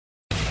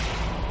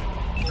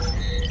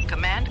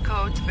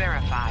codes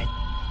verified.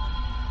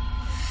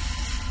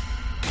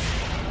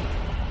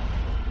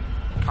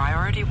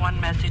 Priority 1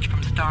 message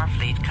from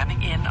Starfleet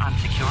coming in on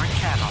secured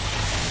channel.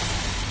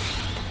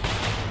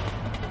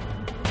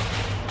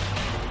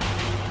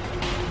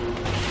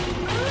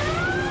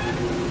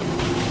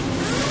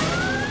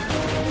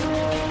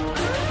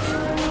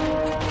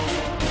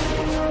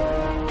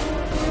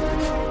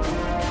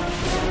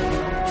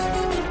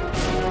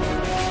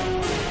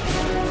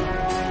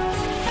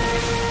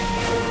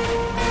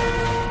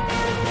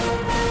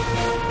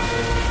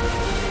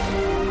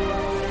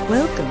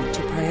 Welcome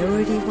to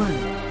Priority 1.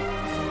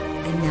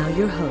 And now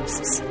your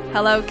hosts.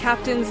 Hello,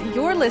 Captains.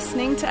 You're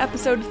listening to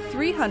episode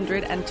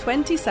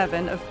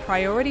 327 of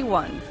Priority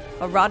 1,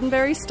 a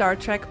Roddenberry Star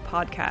Trek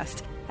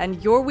podcast,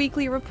 and your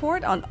weekly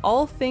report on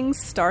all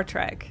things Star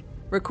Trek.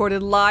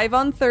 Recorded live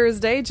on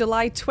Thursday,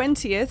 July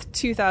 20th,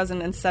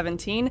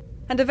 2017,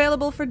 and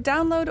available for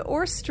download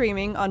or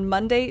streaming on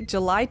Monday,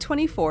 July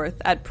 24th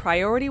at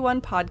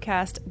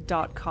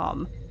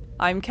PriorityOnePodcast.com.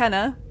 I'm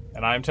Kenna.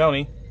 And I'm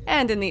Tony.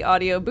 And in the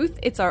audio booth,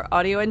 it's our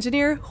audio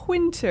engineer,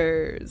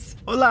 Winters.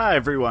 Hola,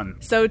 everyone.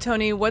 So,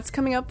 Tony, what's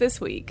coming up this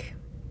week?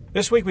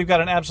 This week we've got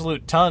an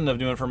absolute ton of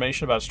new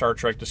information about Star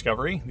Trek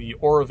Discovery. The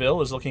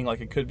Orville is looking like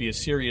it could be a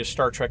serious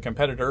Star Trek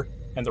competitor,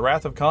 and the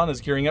Wrath of Khan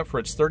is gearing up for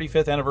its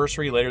 35th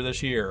anniversary later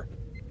this year.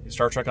 In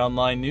Star Trek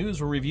Online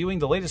news, we're reviewing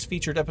the latest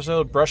featured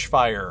episode,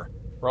 Brushfire.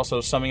 We're also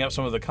summing up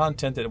some of the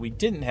content that we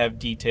didn't have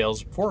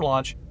details before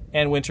launch,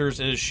 and Winters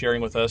is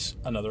sharing with us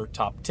another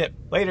top tip.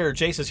 Later,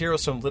 Jace is here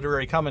with some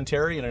literary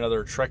commentary and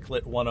another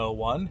Treklit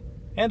 101.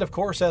 And of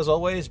course, as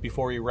always,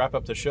 before we wrap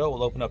up the show,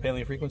 we'll open up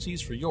alien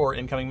frequencies for your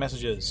incoming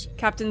messages.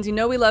 Captains, you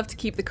know we love to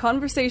keep the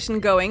conversation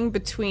going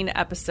between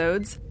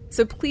episodes,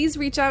 so please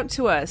reach out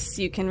to us.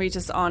 You can reach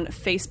us on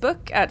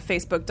Facebook at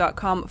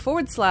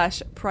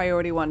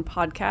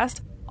facebook.com/Priority1Podcast,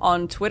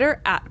 on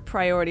Twitter at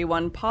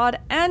Priority1Pod,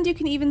 and you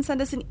can even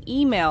send us an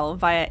email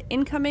via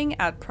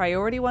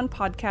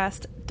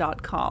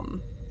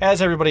incoming@PriorityOnePodcast.com. As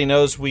everybody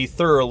knows, we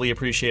thoroughly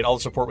appreciate all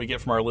the support we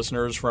get from our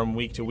listeners from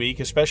week to week,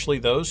 especially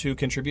those who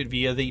contribute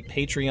via the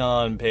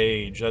Patreon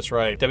page. That's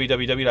right,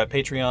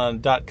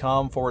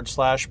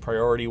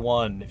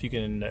 www.patreon.com/Priority1. If you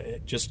can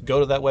just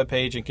go to that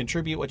webpage and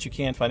contribute what you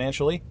can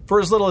financially. For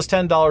as little as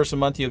 $10 a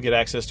month, you'll get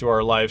access to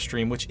our live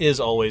stream, which is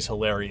always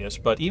hilarious.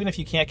 But even if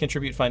you can't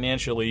contribute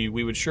financially,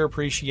 we would sure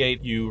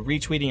appreciate you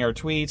retweeting our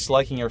tweets,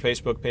 liking our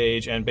Facebook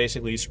page, and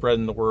basically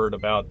spreading the word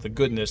about the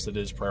goodness that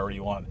is Priority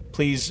 1.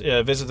 Please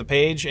visit the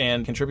page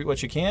and contribute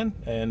what you can,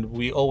 and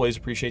we always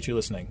appreciate you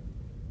listening.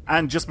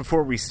 And just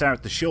before we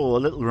start the show, a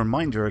little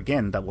reminder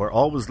again that we're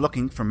always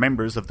looking for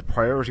members of the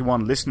Priority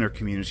 1 listener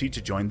community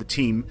to join the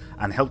team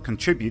and help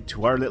contribute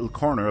to our little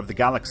corner of the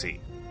galaxy.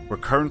 We're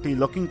currently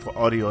looking for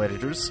audio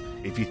editors.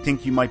 If you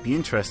think you might be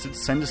interested,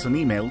 send us an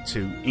email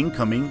to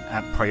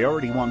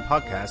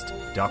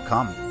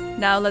incoming@PriorityOnePodcast.com.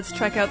 Now let's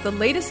check out the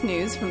latest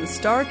news from the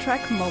Star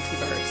Trek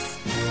multiverse.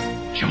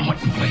 Jim, what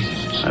in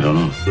places? I don't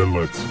know. Then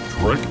let's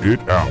Trek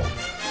it out.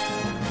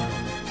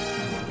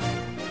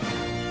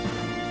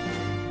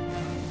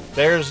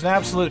 There's an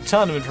absolute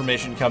ton of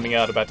information coming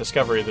out about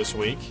Discovery this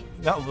week,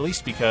 not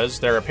least because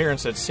their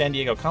appearance at San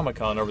Diego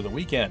Comic-Con over the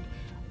weekend.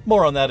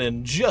 More on that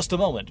in just a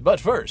moment,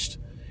 but first,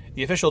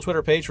 the official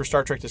Twitter page for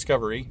Star Trek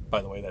Discovery,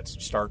 by the way,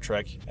 that's Star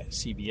Trek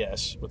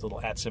CBS with a little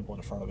 @ symbol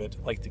in front of it,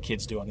 like the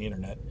kids do on the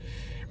internet,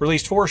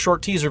 released 4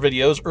 short teaser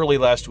videos early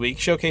last week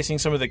showcasing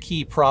some of the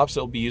key props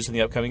that will be used in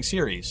the upcoming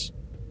series.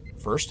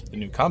 First, the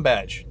new comm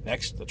badge.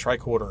 Next, the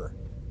tricorder.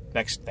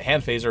 Next, the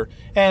hand phaser.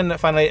 And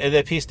finally,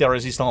 the pièce de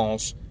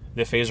résistance,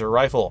 the phaser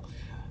rifle.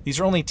 These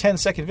are only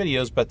 10-second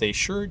videos, but they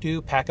sure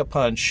do pack a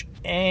punch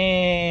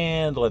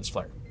and lens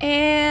flare.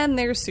 And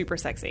they're super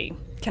sexy.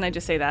 Can I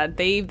just say that?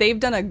 They've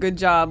done a good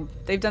job.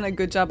 They've done a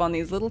good job on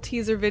these little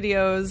teaser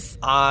videos.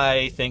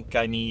 I think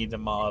I need a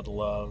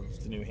model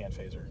of the new hand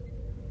phaser.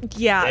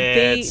 Yeah,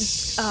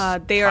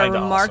 they are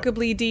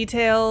remarkably awesome.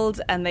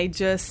 Detailed, and they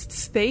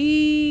just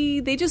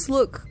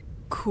look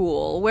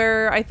cool.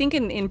 Where I think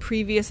in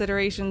previous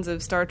iterations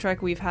of Star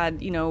Trek we've had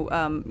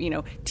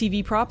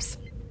TV props.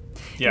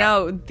 Yeah.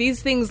 Now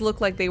these things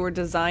look like they were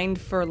designed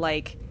for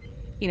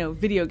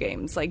video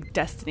games like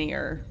Destiny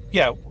or...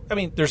 Yeah, I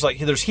mean,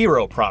 there's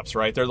hero props,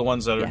 right? They're the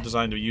ones that are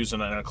designed to use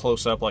in a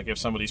close-up, like if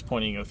somebody's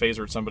pointing a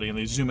phaser at somebody and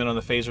they zoom in on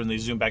the phaser and they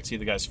zoom back to see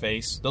the guy's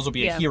face. Those will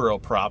be a hero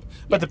prop.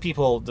 But the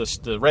people,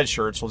 the red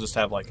shirts, will just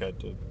have like a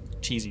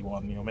cheesy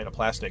one, made of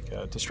plastic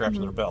to strap to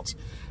their belts.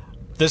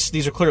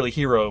 These are clearly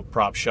hero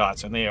prop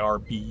shots, and they are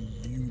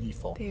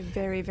beautiful. They're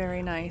very,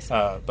 very nice.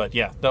 But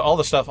yeah, all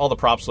the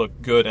props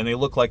look good, and they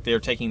look like they're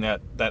taking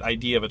that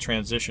idea of a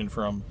transition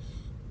from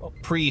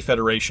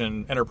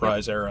pre-Federation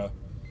Enterprise era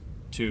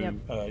to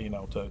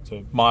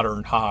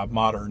modern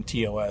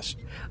TOS.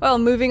 Well,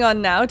 moving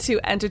on now to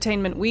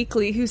Entertainment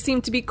Weekly, who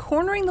seem to be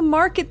cornering the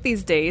market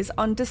these days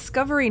on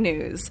Discovery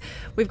news.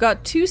 We've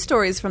got 2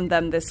 stories from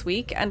them this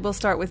week, and we'll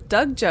start with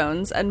Doug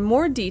Jones and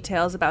more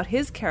details about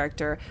his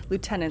character,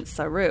 Lieutenant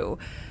Saru.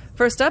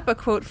 First up, a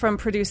quote from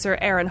producer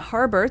Aaron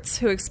Harberts,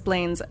 who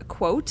explains,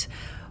 quote,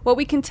 What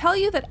we can tell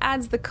you that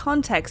adds the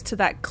context to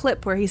that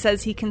clip where he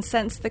says he can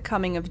sense the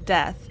coming of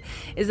death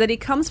is that he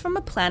comes from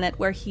a planet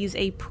where he's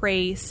a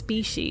prey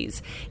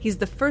species. He's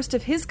the first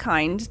of his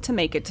kind to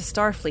make it to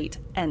Starfleet,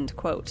 end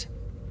quote.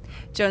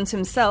 Jones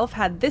himself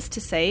had this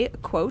to say,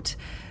 quote,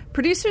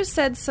 "Producers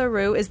said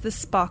Saru is the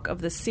Spock of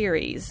the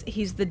series.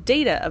 He's the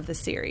Data of the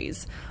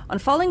series. On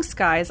Falling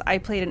Skies, I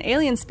played an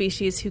alien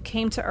species who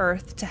came to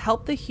Earth to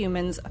help the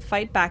humans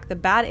fight back the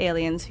bad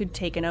aliens who'd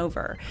taken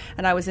over.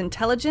 And I was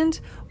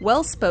intelligent,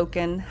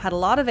 well-spoken, had a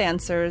lot of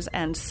answers,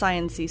 and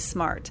science-y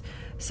smart.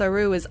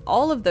 Saru is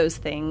all of those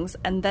things,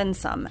 and then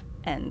some,"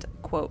 end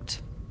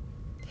quote.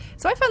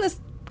 So I found this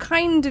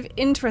kind of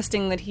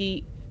interesting that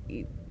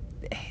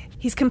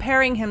he's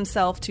comparing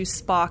himself to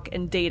Spock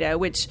and Data,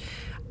 which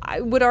I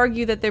would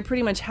argue that there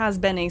pretty much has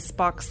been a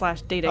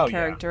Spock/Data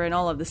character in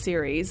all of the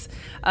series,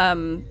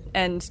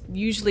 and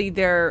usually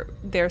they're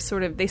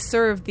sort of, they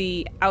serve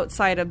the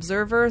outside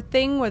observer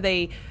thing where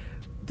they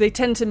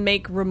tend to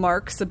make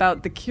remarks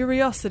about the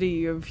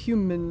curiosity of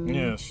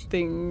human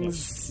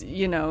things,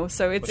 you know.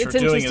 So it's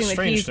interesting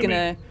that he's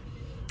gonna.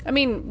 I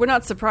mean, we're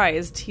not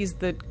surprised. He's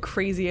the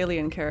crazy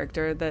alien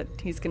character that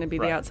he's going to be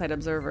the outside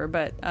observer,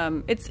 but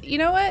it's, you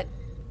know what?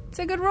 It's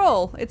a good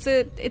role. It's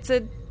a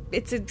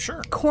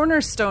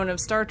cornerstone of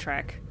Star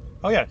Trek.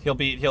 Oh yeah, he'll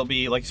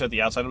be like you said,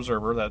 the outside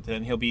observer.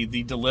 Then he'll be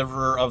the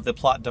deliverer of the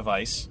plot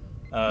device.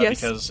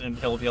 Because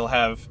he'll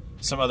have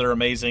some other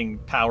amazing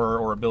power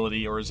or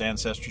ability, or his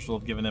ancestors will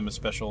have given him a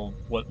special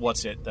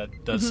what's it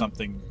that does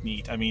something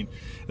neat. I mean,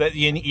 that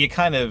you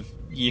kind of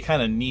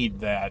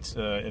need that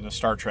in a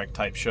Star Trek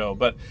type show.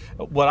 But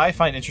what I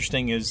find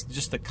interesting is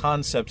just the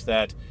concept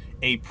that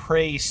a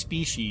prey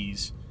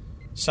species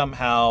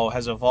somehow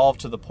has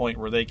evolved to the point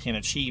where they can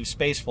achieve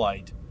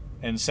spaceflight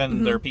and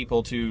send their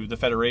people to the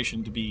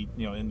Federation to be,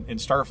 you know, in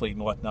Starfleet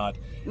and whatnot.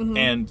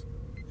 And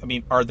I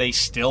mean, are they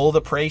still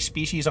the prey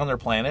species on their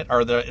planet?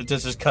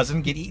 Does his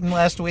cousin get eaten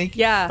last week?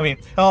 Yeah. I mean,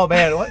 oh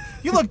man, what?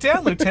 You look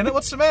down, Lieutenant.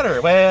 What's the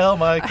matter? Well,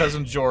 my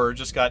cousin George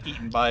just got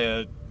eaten by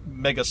a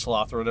mega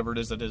sloth or whatever it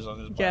is that is on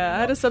his planet. Yeah, I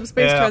had a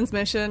subspace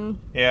transmission.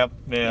 Yeah.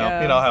 You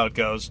know how it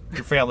goes.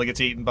 Your family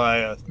gets eaten by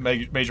a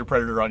major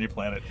predator on your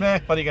planet.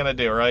 What are you gonna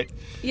do, right?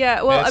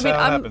 Yeah, well, That's how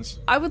it happens.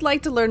 I would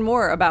like to learn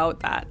more about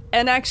that.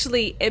 And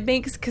actually, it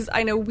makes, because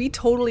I know we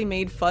totally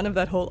made fun of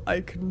that whole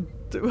I can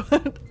do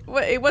it.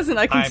 Well, it wasn't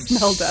I can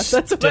smell death.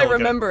 That's what I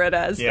remember it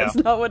as. Yeah. That's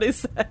not what I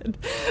said.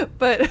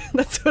 But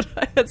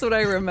that's what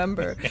I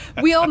remember.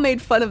 We all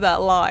made fun of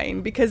that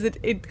line because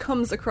it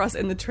comes across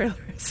in the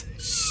trailers.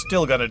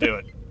 Still gonna do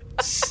it.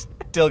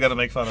 Still gonna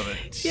make fun of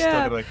it. Yeah. Still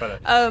gonna make fun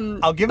of it.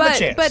 I'll give him a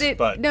chance. But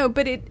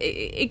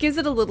it gives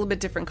it a little bit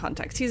different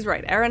context. He's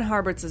right. Aaron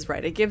Harberts is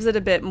right. It gives it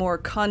a bit more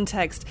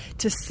context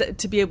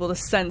to be able to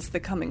sense the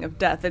coming of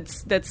death.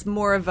 That's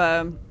more of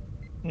a.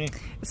 It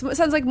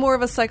sounds like more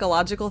of a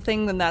psychological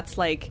thing than that's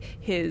like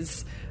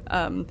his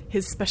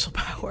special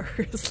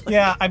powers.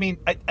 Yeah, I mean,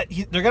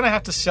 they're gonna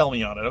have to sell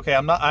me on it. Okay,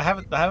 I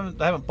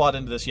haven't bought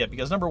into this yet,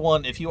 because number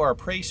one, if you are a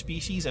prey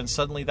species and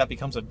suddenly that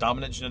becomes a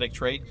dominant genetic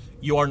trait,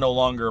 you are no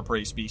longer a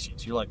prey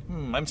species. You're like,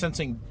 I'm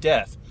sensing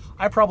death.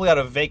 I probably ought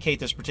to vacate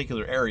this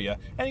particular area,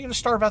 and you're going to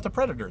starve out the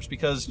predators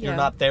because you're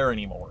not there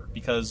anymore.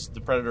 Because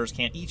the predators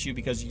can't eat you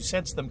because you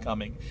sense them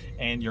coming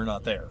and you're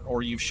not there,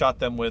 or you've shot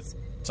them with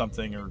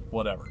something or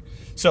whatever.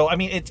 So I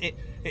mean,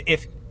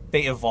 if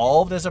they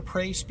evolved as a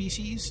prey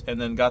species and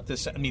then got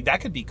this, I mean,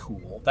 that could be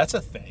cool. That's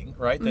a thing,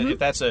 right? That if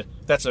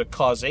that's a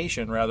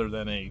causation rather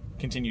than a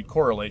continued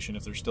correlation,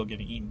 if they're still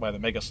getting eaten by the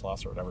mega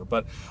sloths or whatever.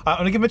 But I'm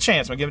going to give them a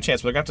chance. But they're going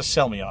to have to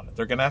sell me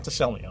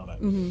on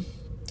it.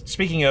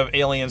 Speaking of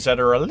aliens that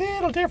are a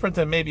little different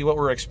than maybe what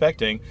we're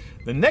expecting,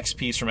 the next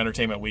piece from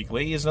Entertainment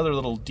Weekly is another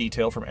little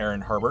detail from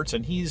Aaron Harberts,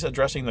 and he's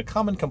addressing the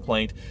common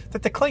complaint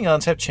that the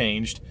Klingons have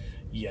changed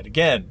yet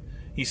again.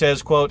 He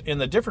says, quote, "In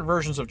the different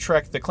versions of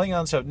Trek, the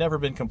Klingons have never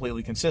been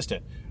completely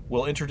consistent.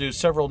 We'll introduce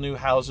several new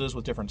houses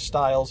with different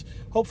styles.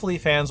 Hopefully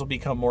fans will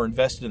become more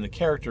invested in the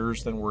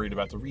characters than worried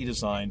about the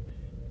redesign,"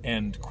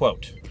 end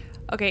quote.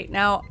 Okay,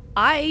 now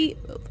I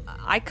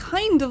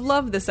kind of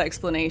love this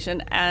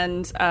explanation,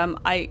 and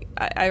I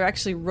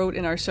actually wrote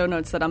in our show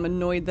notes that I'm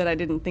annoyed that I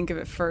didn't think of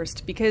it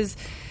first, because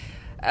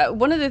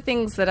one of the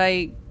things that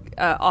I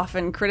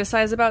often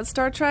criticize about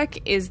Star Trek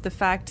is the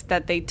fact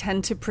that they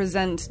tend to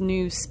present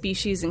new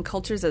species and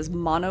cultures as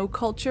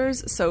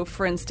monocultures. So,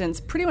 for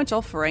instance, pretty much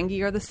all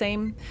Ferengi are the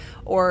same,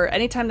 or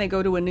anytime they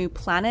go to a new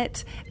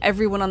planet,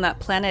 everyone on that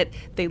planet,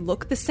 they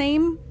look the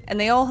same, and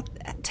they all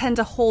tend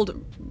to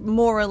hold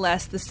more or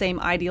less the same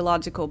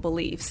ideological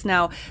beliefs.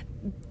 Now,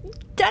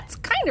 that's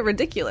kind of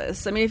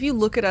ridiculous. I mean, if you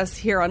look at us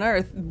here on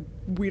Earth,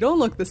 we don't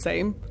look the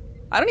same.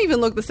 I don't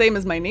even look the same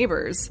as my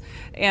neighbors.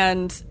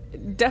 And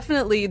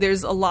definitely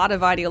there's a lot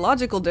of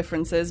ideological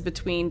differences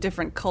between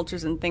different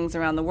cultures and things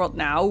around the world.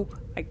 Now,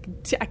 I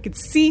could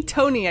see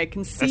Tony. I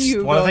can see That's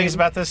you. one of the going. things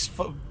about this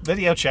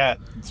video chat.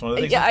 It's one of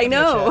the things. Yeah, I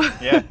know.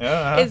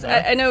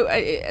 Yeah. I know.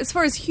 As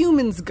far as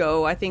humans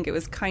go, I think it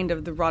was kind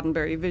of the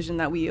Roddenberry vision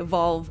that we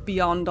evolve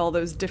beyond all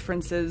those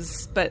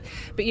differences. But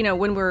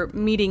when we're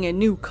meeting a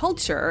new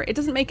culture, it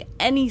doesn't make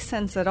any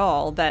sense at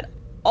all that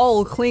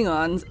all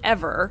Klingons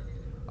ever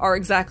are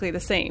exactly the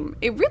same.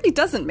 It really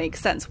doesn't make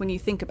sense when you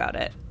think about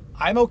it.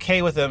 I'm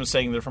okay with them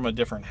saying they're from a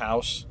different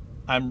house.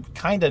 I'm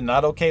kind of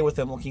not okay with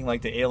them looking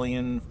like the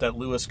alien that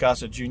Louis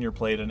Gossett Jr.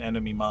 played in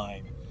Enemy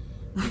Mine.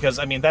 Because,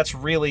 that's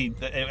really...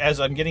 As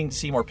I'm getting to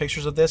see more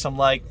pictures of this, I'm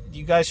like,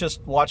 you guys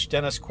just watched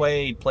Dennis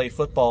Quaid play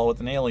football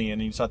with an alien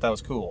and you thought that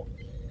was cool.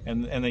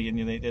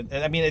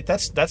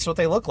 That's what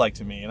they look like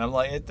to me. And I'm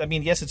like,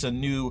 yes, it's a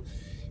new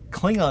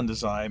Klingon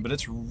design, but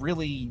it's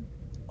really...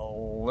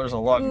 there's a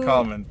lot in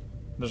common.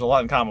 There's a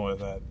lot in common with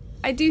that.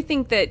 I do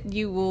think that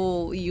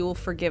you'll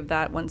forgive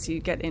that once you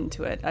get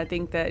into it. I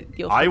think that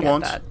you'll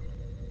forget that.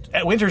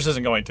 Winters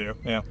isn't going to,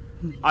 yeah.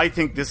 I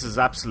think this is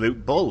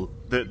absolute bull,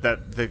 that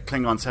the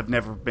Klingons have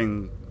never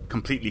been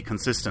completely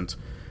consistent.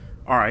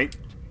 All right.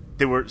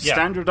 They were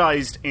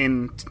standardized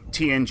in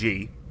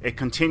TNG. It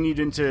continued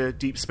into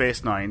Deep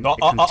Space Nine.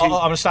 I'm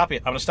going to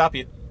stop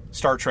you.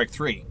 Star Trek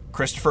 3.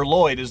 Christopher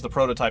Lloyd is the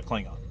prototype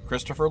Klingon.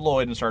 Christopher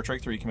Lloyd in Star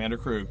Trek 3, Commander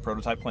Krug,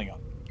 prototype Klingon.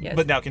 Yes.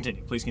 But now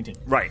continue. Please continue.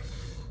 Right.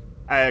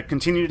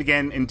 Continued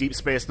again in Deep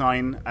Space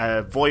Nine,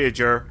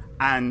 Voyager,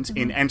 and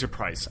in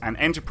Enterprise. And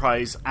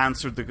Enterprise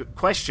answered the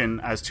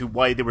question as to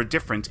why they were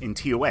different in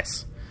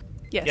TOS.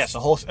 Yes. A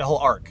whole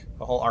arc.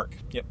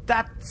 Yep.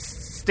 That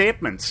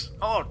statement,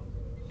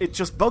 it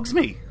just bugs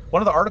me.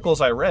 One of the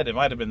articles I read, it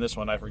might have been this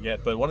one, I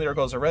forget, but one of the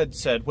articles I read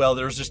said, well,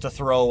 there's just a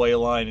throwaway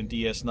line in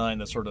DS9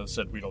 that sort of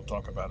said, we don't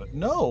talk about it.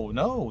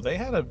 No, they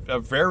had a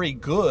very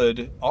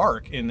good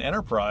arc in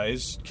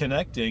Enterprise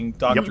connecting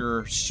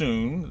Dr.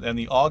 Soong and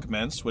the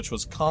Augments, which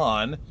was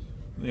Khan,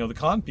 the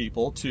Khan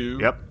people,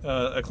 to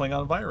a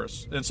Klingon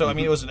virus. And so,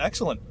 it was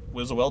it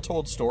was a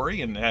well-told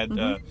story, and had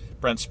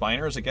Brent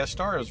Spiner as a guest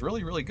star. It was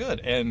really, really good.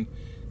 And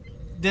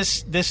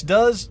this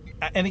does...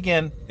 And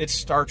again, it's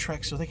Star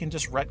Trek, so they can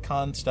just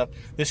retcon stuff.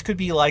 This could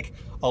be like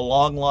a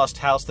long-lost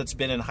house that's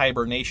been in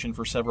hibernation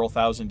for several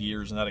thousand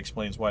years, and that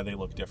explains why they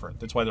look different.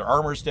 That's why their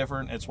armor's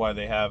different. It's why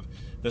they have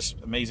this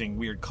amazing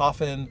weird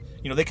coffin.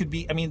 They could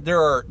be...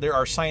 there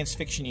are science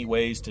fiction-y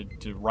ways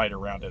to write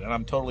around it, and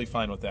I'm totally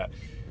fine with that.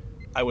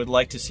 I would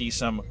like to see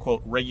some,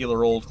 quote,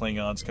 regular old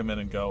Klingons come in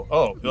and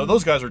go,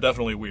 those guys are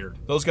definitely weird.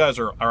 Those guys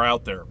are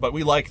out there, but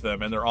we like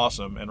them, and they're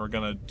awesome, and we're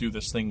going to do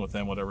this thing with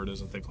them, whatever it is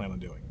that they plan on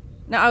doing.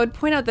 Now, I would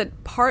point out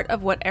that part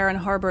of what Aaron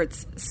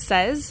Harberts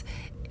says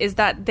is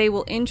that they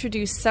will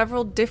introduce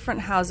several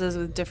different houses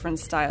with different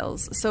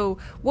styles. So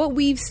what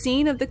we've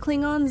seen of the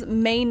Klingons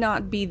may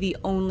not be the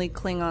only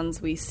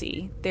Klingons we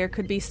see. There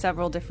could be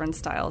several different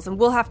styles, and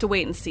we'll have to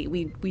wait and see.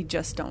 We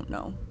just don't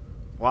know.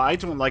 What I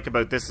don't like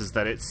about this is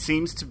that it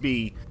seems to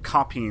be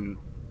copying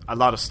a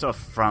lot of stuff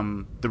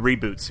from the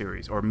reboot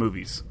series or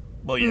movies.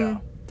 Well, yeah.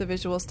 The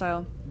visual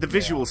style. The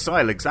visual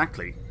style,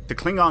 exactly. The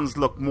Klingons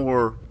look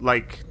more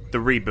like the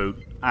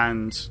reboot,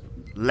 and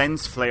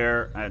lens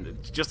flare, and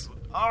it just...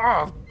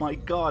 Oh, my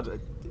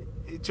God.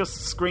 It just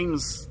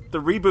screams the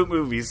reboot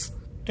movies.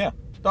 Yeah.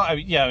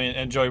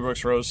 And Joey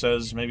Brooks-Rose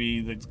says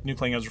maybe the new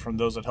Klingons are from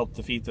those that helped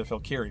defeat the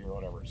Valkyrie or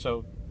whatever.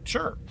 So,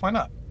 sure, why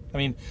not?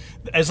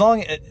 As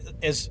long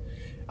as...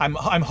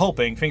 I'm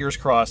hoping, fingers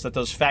crossed, that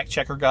those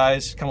fact-checker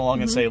guys come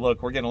along and say,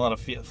 look, we're getting a lot of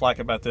flack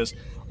about this.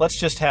 Let's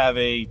just have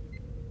an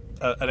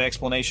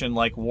explanation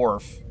like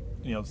Worf,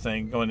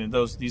 thing going in.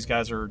 These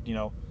guys are,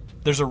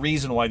 there's a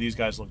reason why these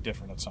guys look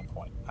different at some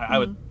point. I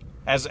would,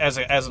 as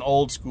an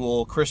old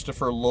school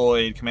Christopher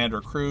Lloyd, Commander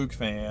Krug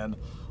fan,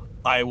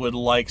 I would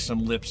like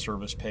some lip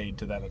service paid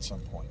to that at some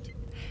point.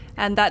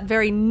 And that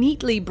very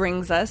neatly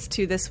brings us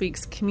to this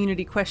week's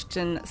community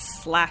question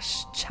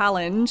 /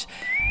 challenge.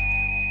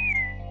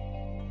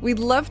 We'd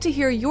love to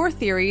hear your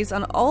theories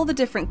on all the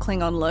different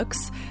Klingon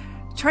looks.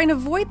 Try and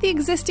avoid the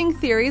existing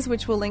theories,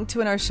 which we'll link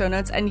to in our show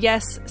notes. And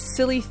yes,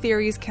 silly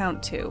theories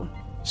count too.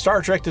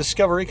 Star Trek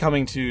Discovery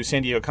coming to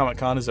San Diego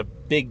Comic-Con is a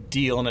big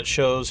deal, and it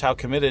shows how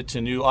committed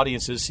to new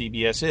audiences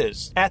CBS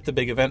is. At the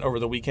big event over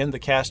the weekend, the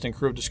cast and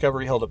crew of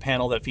Discovery held a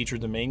panel that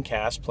featured the main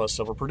cast plus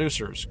several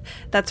producers.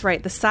 That's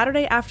right, the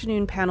Saturday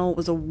afternoon panel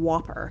was a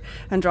whopper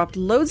and dropped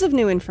loads of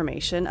new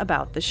information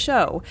about the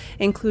show,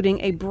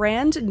 including a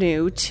brand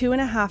new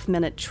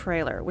 2.5-minute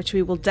trailer, which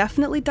we will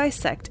definitely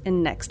dissect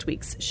in next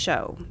week's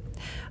show.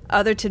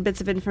 Other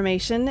tidbits of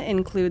information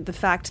include the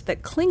fact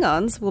that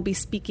Klingons will be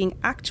speaking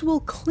actual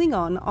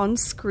Klingon on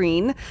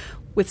screen,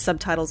 with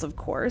subtitles, of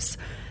course.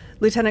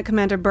 Lieutenant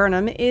Commander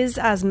Burnham is,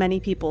 as many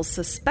people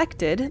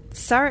suspected,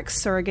 Sarek's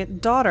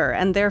surrogate daughter,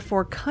 and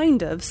therefore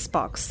kind of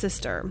Spock's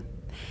sister.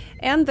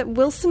 And that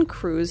Wilson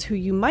Cruz, who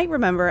you might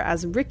remember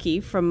as Ricky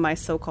from My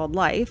So-Called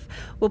Life,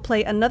 will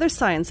play another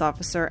science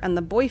officer and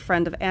the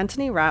boyfriend of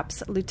Anthony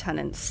Rapp's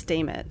Lieutenant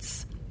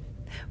Stamets.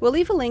 We'll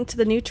leave a link to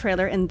the new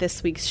trailer in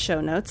this week's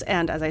show notes,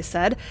 and as I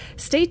said,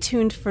 stay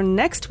tuned for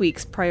next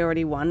week's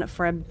Priority One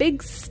for a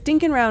big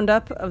stinking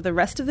roundup of the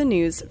rest of the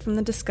news from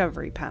the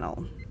Discovery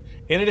panel.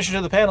 In addition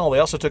to the panel, they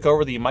also took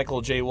over the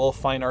Michael J. Wolff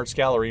Fine Arts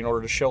Gallery in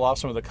order to show off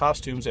some of the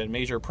costumes and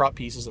major prop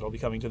pieces that will be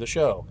coming to the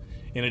show.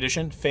 In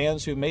addition,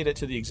 fans who made it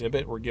to the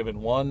exhibit were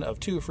given one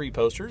of 2 free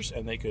posters,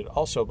 and they could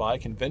also buy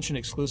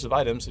convention-exclusive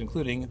items,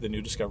 including the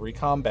new Discovery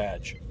Com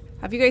badge.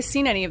 Have you guys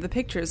seen any of the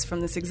pictures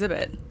from this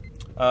exhibit?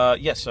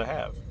 Yes, I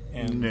have.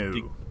 And No.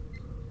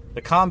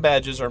 The Com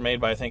badges are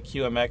made by, I think,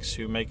 QMX,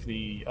 who make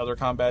the other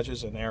Com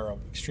badges, and they're of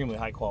extremely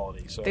high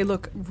quality. So They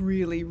look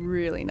really,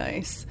 really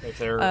nice. if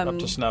they're up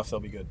to snuff, they'll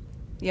be good.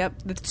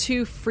 Yep, the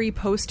 2 free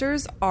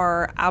posters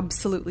are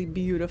absolutely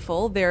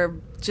beautiful. They're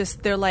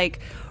like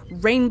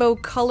rainbow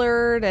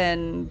colored,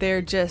 and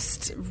they're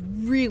just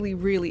really,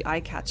 really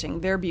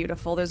eye-catching. They're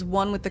beautiful. There's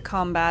one with the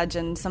Com badge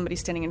and somebody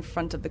standing in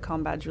front of the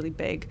Com badge really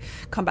big,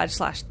 Com badge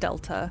 /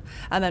 Delta,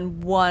 and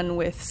then one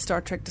with Star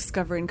Trek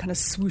Discovery and kind of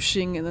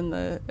swooshing, and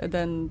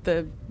then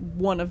the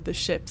one of the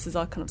ships is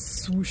all kind of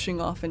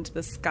swooshing off into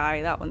the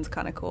sky. That one's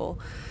kind of cool.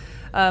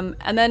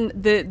 And then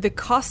the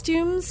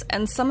costumes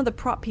and some of the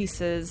prop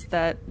pieces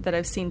that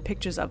I've seen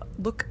pictures of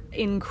look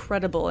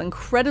incredible,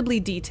 incredibly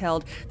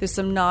detailed. There's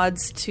some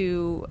nods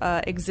to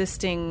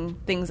existing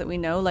things that we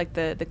know, like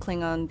the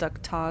Klingon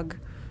Duktag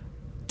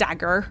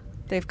dagger.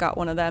 They've got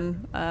one of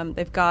them.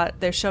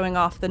 They're showing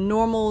off the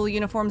normal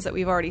uniforms that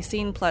we've already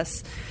seen,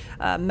 plus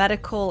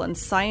medical and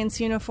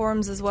science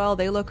uniforms as well.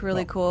 They look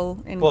really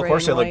cool in Well, of gray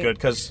course and they white. look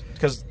good,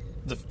 because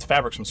the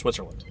fabric's from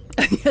Switzerland.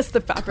 Yes,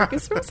 the fabric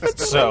is from Switzerland.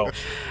 So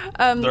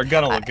they're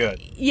gonna look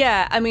good.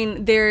 Yeah, I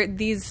mean,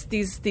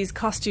 these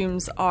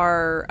costumes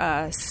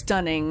are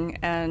stunning,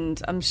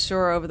 and I'm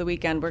sure over the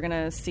weekend we're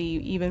gonna see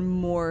even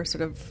more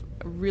sort of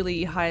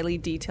really highly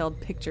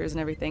detailed pictures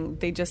and everything.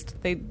 They're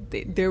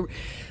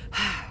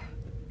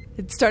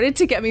it started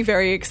to get me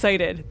very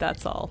excited.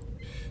 That's all.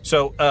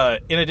 So,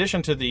 in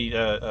addition to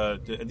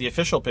the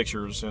official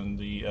pictures and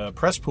the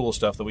press pool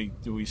stuff that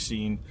we've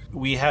seen,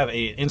 we have an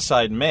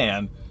inside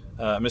man,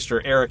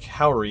 Mr. Eric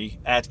Howry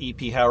at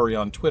EP Howry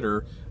on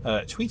Twitter,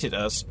 tweeted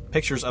us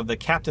pictures of the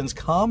captain's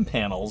comm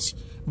panels,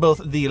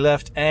 both the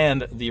left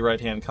and the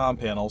right-hand comm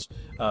panels,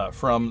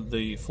 from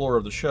the floor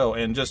of the show,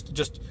 and just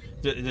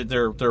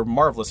they're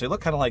marvelous. They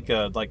look kind of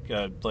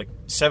like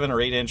 7 or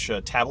 8 inch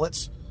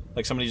tablets.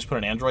 Like somebody just put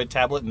an Android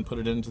tablet and put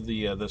it into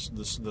the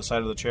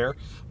side of the chair.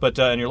 But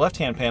in your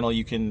left-hand panel,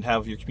 you can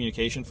have your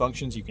communication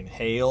functions. You can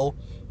hail.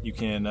 You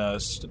can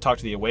talk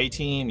to the away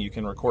team. You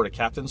can record a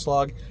captain's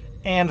log.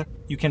 And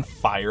you can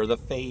fire the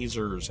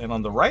phasers. And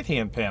on the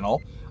right-hand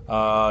panel,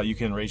 you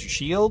can raise your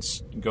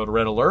shields, go to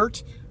red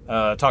alert,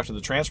 talk to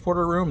the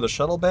transporter room, the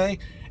shuttle bay,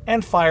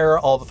 and fire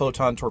all the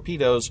photon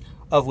torpedoes,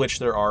 of which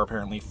there are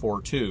apparently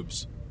 4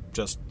 tubes.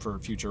 Just for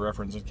future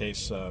reference in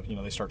case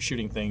they start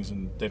shooting things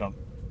and they don't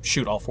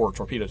shoot all 4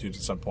 torpedo tubes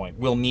at some point.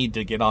 We'll need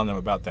to get on them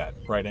about that.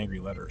 Write angry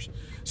letters.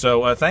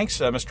 So thanks,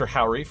 Mr.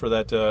 Howry, for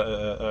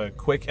that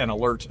quick and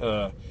alert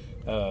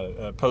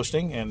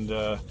posting. And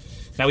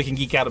now we can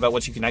geek out about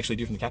what you can actually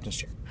do from the captain's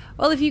chair.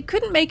 Well, if you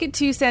couldn't make it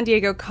to San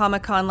Diego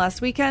Comic-Con last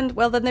weekend,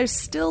 well, then there's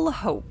still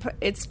hope.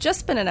 It's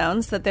just been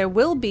announced that there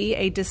will be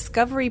a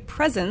Discovery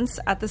presence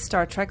at the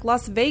Star Trek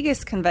Las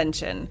Vegas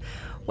convention.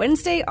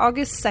 Wednesday,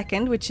 August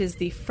 2nd, which is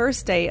the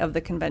first day of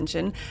the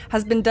convention,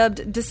 has been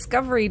dubbed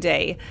Discovery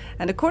Day.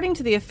 And according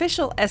to the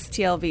official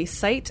STLV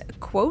site,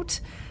 quote,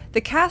 "The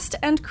cast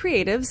and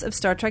creatives of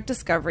Star Trek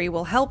Discovery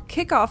will help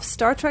kick off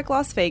Star Trek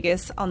Las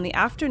Vegas on the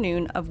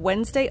afternoon of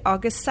Wednesday,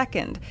 August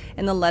 2nd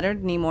in the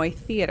Leonard Nimoy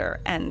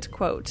Theater," end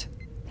quote.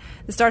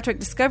 The Star Trek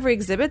Discovery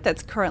exhibit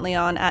that's currently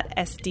on at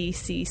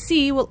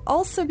SDCC will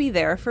also be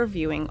there for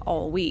viewing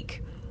all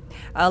week.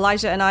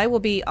 Elijah and I will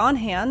be on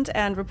hand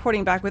and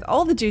reporting back with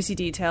all the juicy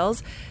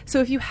details, so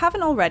if you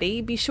haven't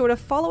already, be sure to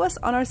follow us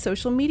on our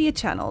social media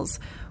channels.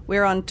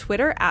 We're on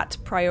Twitter at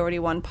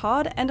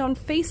PriorityOnePod and on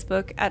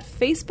Facebook at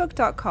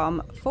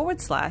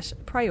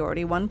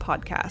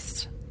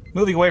facebook.com/PriorityOnePodcast.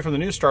 Moving away from the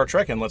new Star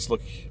Trek, and let's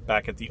look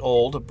back at the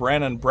old,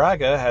 Brannon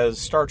Braga has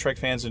Star Trek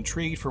fans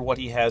intrigued for what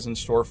he has in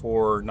store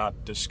for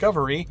not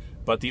Discovery,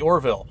 but the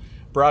Orville.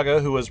 Braga,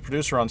 who was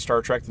producer on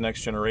Star Trek The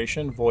Next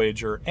Generation,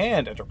 Voyager,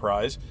 and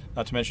Enterprise,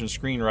 not to mention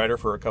screenwriter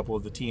for a couple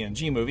of the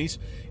TNG movies,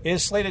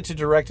 is slated to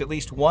direct at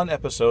least one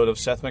episode of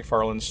Seth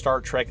MacFarlane's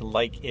Star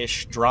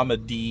Trek-like-ish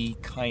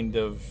dramedy kind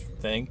of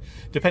thing.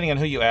 Depending on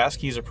who you ask,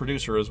 he's a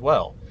producer as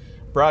well.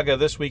 Braga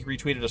this week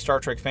retweeted a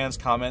Star Trek fan's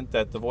comment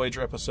that the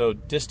Voyager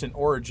episode Distant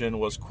Origin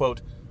was,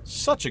 quote,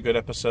 "such a good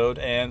episode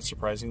and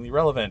surprisingly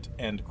relevant,"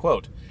 end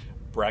quote.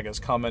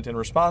 Braga's comment in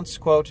response,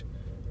 quote,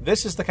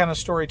 "This is the kind of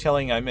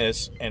storytelling I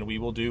miss, and we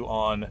will do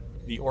on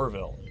The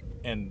Orville,"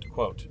 end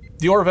quote.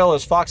 The Orville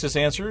is Fox's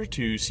answer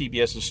to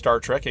CBS's Star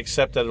Trek,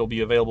 except that it'll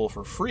be available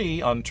for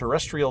free on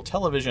terrestrial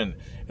television.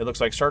 It looks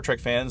like Star Trek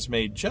fans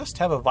may just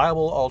have a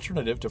viable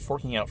alternative to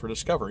forking out for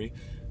Discovery.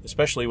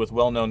 especially with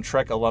well-known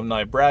Trek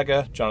alumni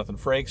Braga, Jonathan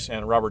Frakes,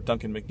 and Robert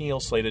Duncan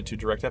McNeil slated to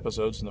direct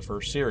episodes in the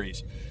first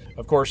series.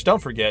 Of course,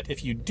 don't forget,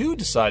 if you do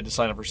decide to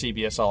sign up for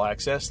CBS All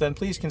Access, then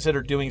please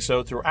consider doing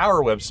so through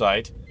our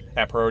website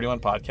at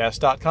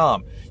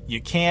PriorityOnePodcast.com.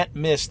 You can't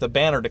miss the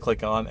banner to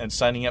click on, and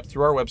signing up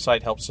through our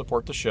website helps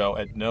support the show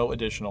at no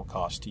additional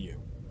cost to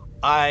you.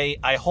 I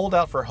hold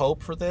out for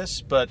hope for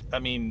this, but, I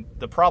mean,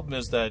 the problem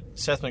is that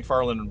Seth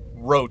MacFarlane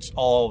wrote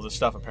all of the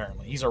stuff,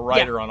 apparently. He's a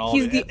writer on all of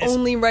it. He's the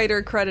only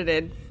writer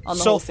credited on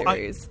the whole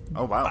series.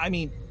 Oh, wow. I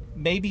mean,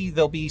 maybe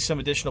there'll be some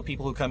additional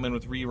people who come in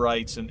with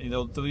rewrites, and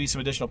there'll be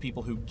some additional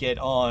people who get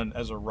on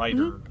as a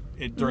writer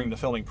during the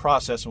filming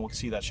process, and we'll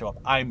see that show up.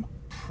 I'm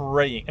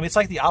praying. I mean, it's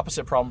like the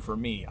opposite problem for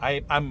me.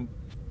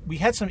 We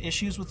had some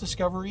issues with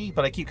Discovery,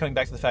 but I keep coming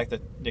back to the fact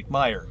that Nick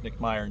Meyer.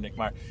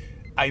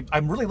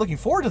 I'm really looking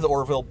forward to the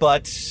Orville,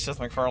 but Seth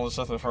MacFarlane.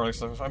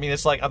 I mean,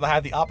 it's like I've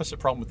had the opposite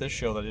problem with this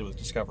show that I did with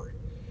Discovery.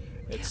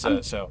 It's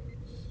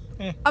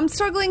I'm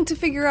struggling to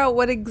figure out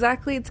what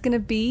exactly it's going to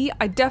be.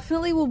 I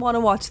definitely will want to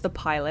watch the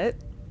pilot.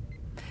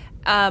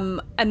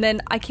 And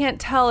then I can't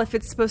tell if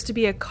it's supposed to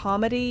be a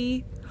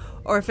comedy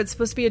or if it's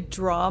supposed to be a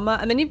drama.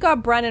 And then you've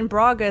got Brannon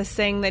Braga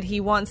saying that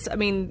he wants,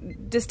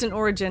 Distant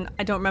Origin,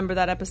 I don't remember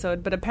that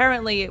episode, but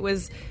apparently it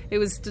was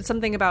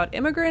something about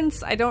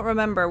immigrants. I don't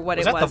remember what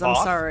it was. I'm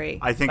sorry.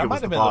 I think that it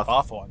was might have the been the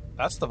Voth. Voth one.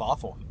 That's the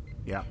Voth one.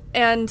 Yeah.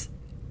 And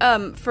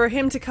for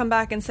him to come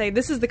back and say,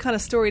 this is the kind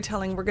of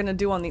storytelling we're going to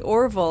do on the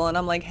Orville, and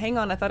I'm like, hang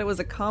on, I thought it was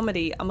a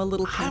comedy. I'm a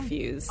little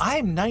confused.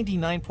 I'm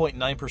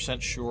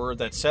 99.9% sure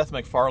that Seth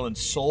MacFarlane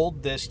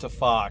sold this to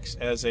Fox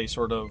as a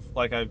sort of,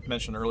 like I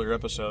mentioned in an earlier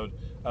episode,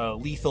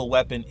 Lethal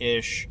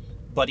Weapon-ish,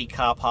 buddy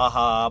cop,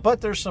 haha, but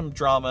there's some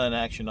drama and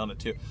action on it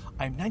too.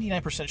 I'm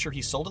 99% sure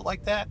he sold it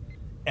like that,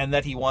 and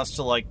that he wants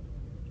to,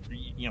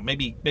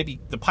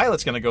 maybe the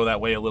pilot's going to go that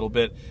way a little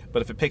bit,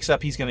 but if it picks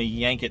up, he's going to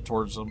yank it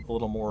towards a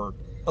little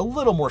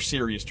more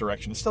serious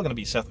direction. It's still going to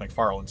be Seth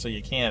MacFarlane, so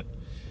you can't,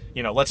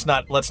 let's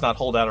not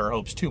hold out our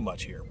hopes too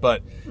much here.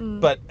 But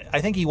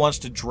I think he wants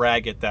to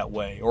drag it that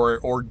way,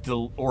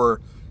 or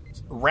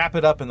wrap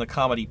it up in the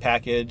comedy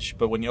package.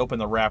 But when you open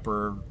the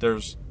wrapper,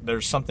 there's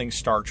something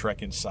Star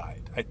Trek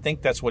inside. I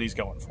think that's what he's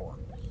going for.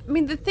 I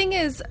mean, the thing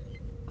is,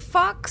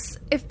 Fox,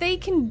 if they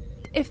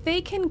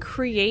can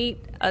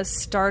create a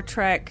Star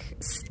Trek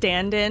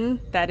stand-in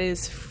that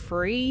is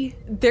free,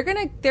 they're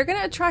gonna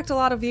attract a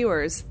lot of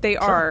viewers. They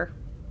are.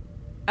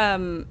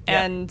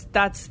 And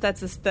that's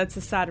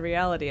a sad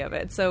reality of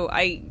it. So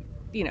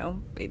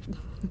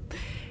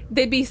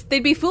they'd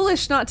be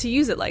foolish not to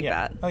use it like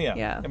that. Oh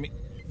yeah. I mean,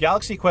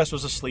 Galaxy Quest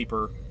was a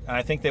sleeper, and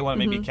I think they want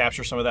to maybe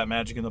capture some of that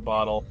magic in the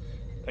bottle.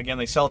 Again,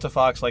 they sell it to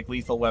Fox like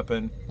Lethal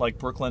Weapon, like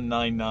Brooklyn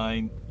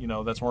Nine-Nine.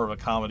 That's more of a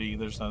comedy.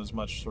 There's not as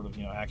much sort of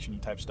action-y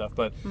type stuff,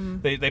 but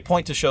they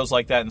point to shows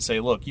like that and say,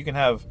 look, you can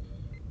have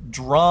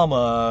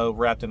drama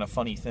wrapped in a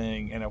funny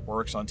thing, and it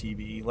works on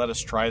TV. Let us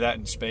try that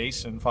in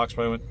space. And Fox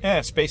probably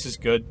went, space is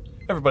good.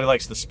 Everybody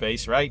likes the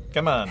space, right?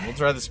 Come on, we'll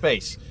try the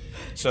space.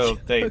 So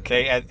they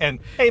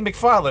hey,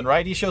 MacFarlane,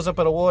 right? He shows up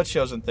at award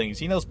shows and things.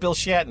 He knows Bill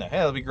Shatner. Hey,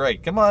 that'll be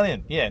great. Come on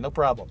in. Yeah, no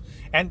problem.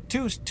 And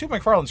to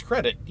MacFarlane's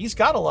credit, he's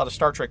got a lot of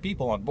Star Trek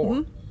people on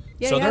board.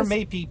 Yeah, so there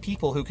may be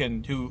people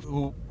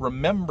who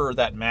remember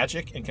that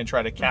magic and can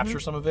try to capture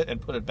some of it and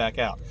put it back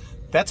out.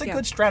 That's a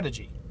good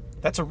strategy.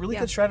 That's a really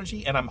good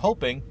strategy, and I'm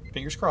hoping,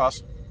 fingers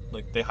crossed,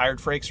 like they hired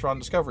Frakes on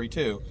Discovery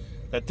too,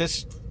 that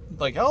this,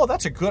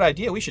 that's a good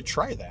idea. We should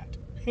try that.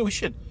 We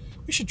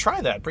should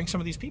try that. Bring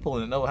some of these people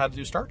in that know how to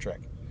do Star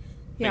Trek.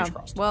 Yeah. Fingers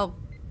crossed. Well,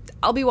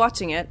 I'll be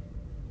watching it.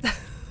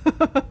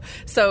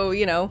 So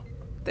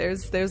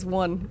there's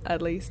one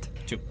at least.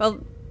 Two.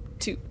 Well,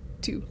 two.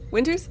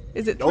 Winters?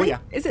 Is it 3? Oh, yeah.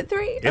 Is it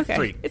 3? It's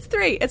 3. It's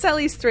 3. It's at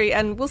least 3,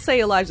 and we'll say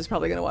Elijah's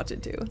probably going to watch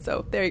it too.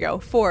 So there you go.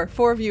 4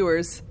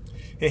 viewers.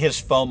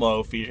 His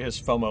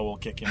FOMO will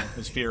kick in.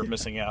 His fear of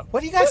missing out.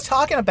 What are you guys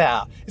talking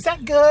about? Is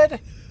that good?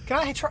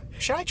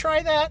 Should I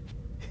try that?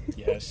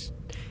 Yes.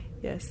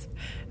 Yes.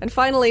 And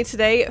finally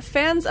today,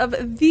 fans of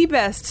the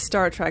best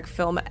Star Trek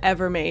film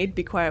ever made,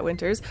 Be Quiet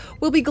Winters,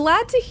 will be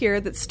glad to hear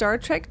that Star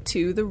Trek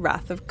II: The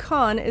Wrath of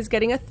Khan is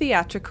getting a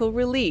theatrical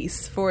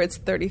release for its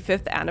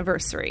 35th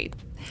anniversary.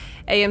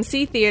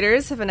 AMC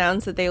Theaters have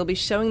announced that they will be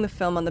showing the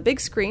film on the big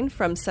screen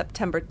from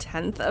September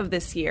 10th of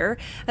this year,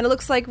 and it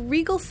looks like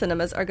Regal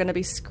Cinemas are going to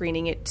be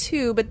screening it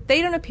too, but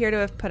they don't appear to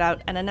have put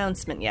out an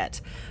announcement yet.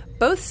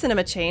 Both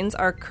cinema chains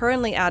are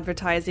currently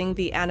advertising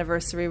the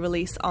anniversary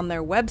release on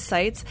their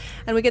websites,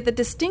 and we get the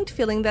distinct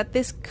feeling that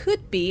this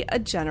could be a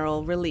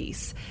general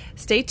release.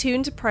 Stay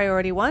tuned to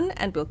Priority One,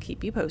 and we'll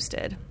keep you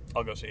posted.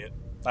 I'll go see it.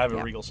 I have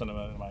a Regal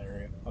Cinema in my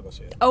area. I'll go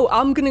see it. Oh,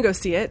 I'm going to go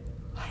see it.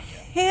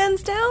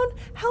 Hands down?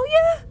 Hell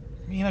yeah!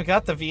 I've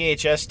got the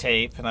VHS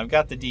tape, and I've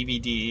got the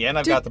DVD, and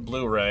I've got the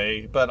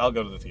Blu-ray, but I'll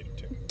go to the theater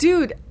too.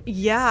 Dude,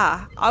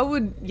 yeah.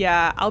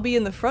 I'll be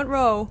in the front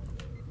row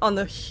on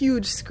the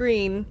huge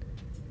screen.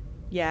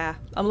 Yeah,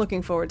 I'm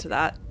looking forward to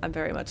that. I'm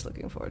very much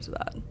looking forward to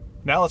that.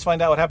 Now let's find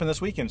out what happened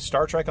this week in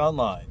Star Trek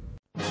Online.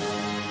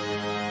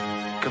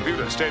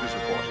 Computer status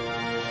report.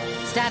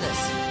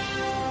 Status.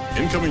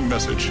 Incoming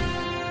message.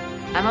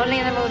 I'm only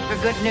in the mood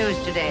for good news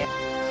today.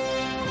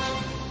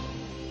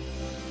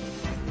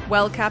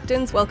 Well,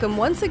 Captains, welcome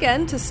once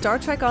again to Star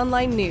Trek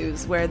Online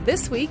News, where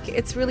this week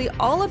it's really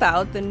all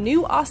about the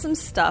new awesome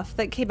stuff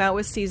that came out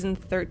with Season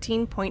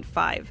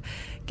 13.5.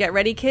 Get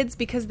ready, kids,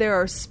 because there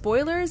are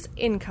spoilers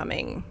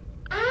incoming.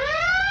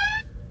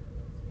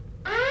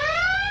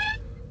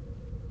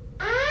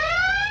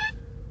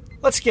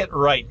 Let's get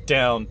right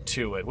down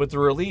to it. With the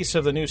release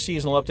of the new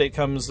seasonal update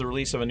comes the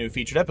release of a new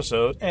featured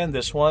episode, and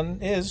this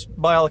one is,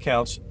 by all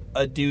accounts,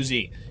 a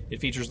doozy. It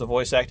features the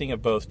voice acting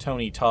of both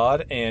Tony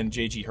Todd and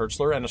J.G.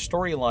 Hertzler, and a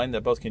storyline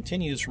that both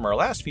continues from our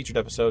last featured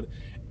episode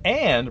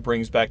and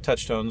brings back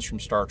touchstones from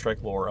Star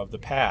Trek lore of the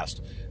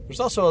past. There's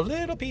also a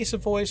little piece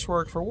of voice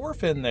work for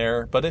Worf in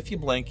there, but if you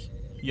blink,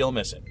 you'll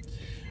miss it.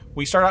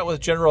 We start out with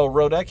General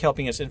Rodek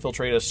helping us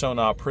infiltrate a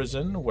Sona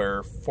prison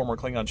where former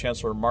Klingon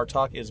Chancellor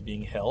Martok is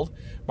being held.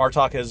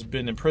 Martok has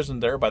been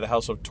imprisoned there by the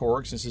House of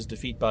Torg since his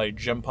defeat by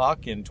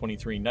Jempok in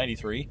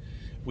 2393.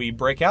 We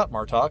break out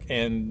Martok,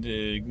 and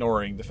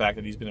ignoring the fact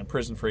that he's been in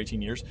prison for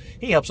 18 years,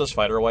 he helps us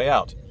fight our way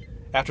out.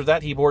 After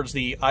that, he boards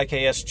the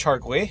IKS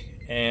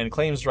Chargwe and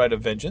claims the right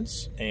of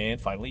vengeance, and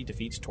finally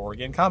defeats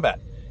Torg in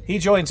combat. He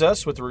joins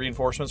us with the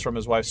reinforcements from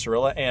his wife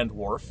Cirilla and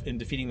Worf in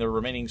defeating the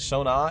remaining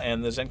Sona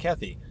and the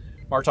Zenkethi.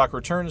 Martok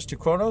returns to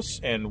Kronos,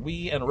 and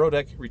we and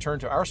Rodek return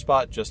to our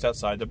spot just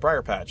outside the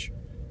Briar Patch,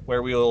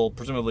 where we'll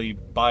presumably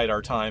bide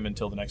our time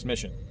until the next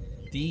mission.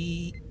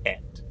 The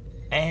end.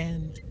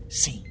 And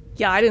scene.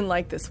 Yeah, I didn't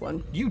like this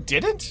one. You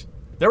didn't?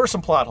 There were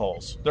some plot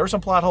holes. There were some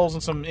plot holes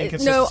and some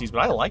inconsistencies, but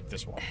I liked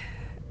this one.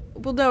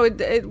 Well, no,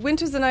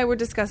 Winters and I were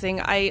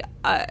discussing.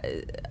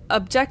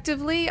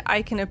 Objectively,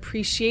 I can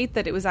appreciate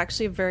that it was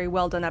actually a very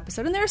well done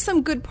episode, and there are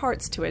some good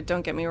parts to it.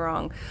 Don't get me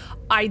wrong.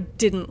 I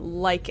didn't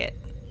like it.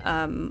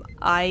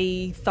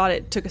 I thought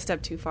it took a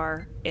step too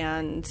far,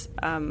 and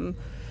I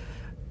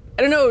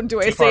don't know. Do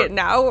I say it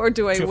now or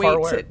do I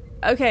wait?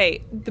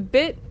 Okay, the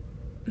bit.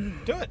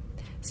 Do it.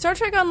 Star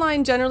Trek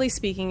Online, generally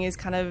speaking, is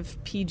kind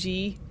of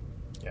PG.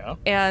 Yeah.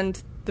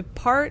 And the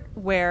part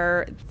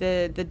where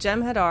the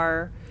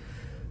Jem'Hadar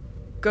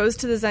goes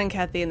to the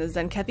Zenkethi, and the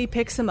Zenkethi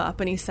picks him up,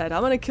 and he said, "I'm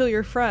going to kill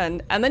your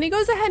friend," and then he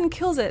goes ahead and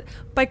kills it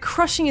by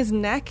crushing his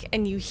neck,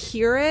 and you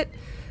hear it.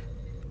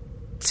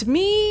 To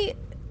me,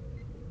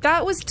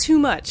 that was too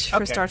much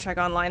for Star Trek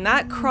Online.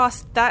 That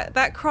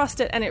crossed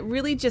it, and it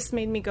really just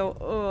made me go,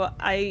 "Oh,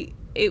 I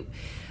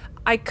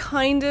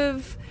kind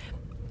of."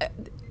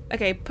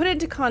 Okay, put it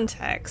into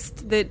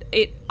context that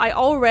I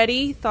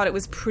already thought it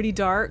was pretty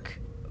dark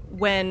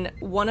when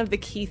one of the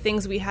key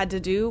things we had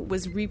to do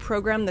was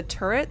reprogram the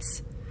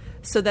turrets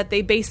so that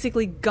they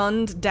basically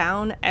gunned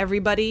down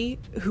everybody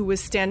who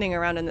was standing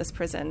around in this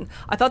prison.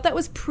 I thought that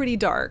was pretty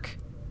dark.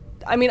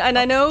 I mean, and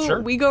I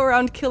know we go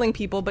around killing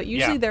people, but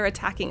usually they're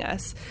attacking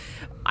us.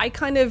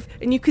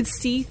 And you could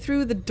see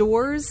through the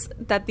doors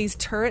that these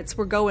turrets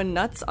were going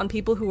nuts on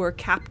people who were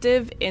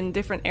captive in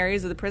different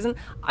areas of the prison.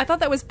 I thought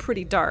that was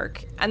pretty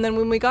dark. And then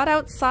when we got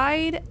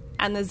outside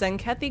and the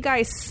Zenkethi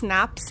guy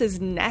snaps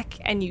his neck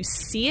and you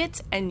see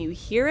it and you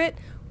hear it,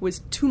 was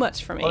too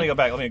much for me. Let me go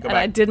back. And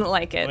I didn't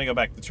like it. Let me go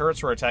back. The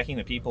turrets were attacking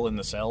the people in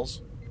the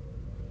cells?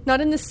 Not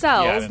in the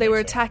cells. They were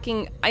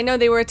attacking... I know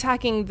they were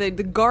attacking the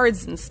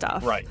guards and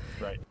stuff. Right.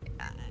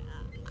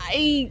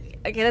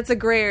 Okay, that's a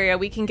gray area.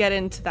 We can get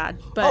into that,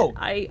 but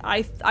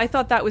I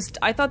thought that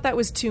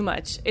was too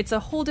much. It's a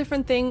whole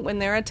different thing when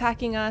they're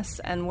attacking us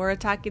and we're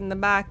attacking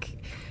them back.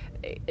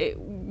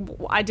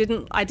 I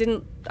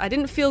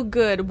didn't feel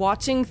good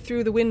watching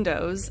through the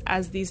windows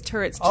as these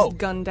turrets just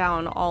gun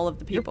down all of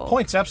the people. Your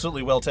point's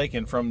absolutely well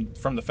taken from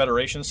the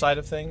Federation side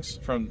of things.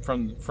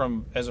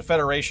 From as a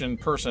Federation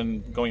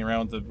person going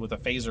around with a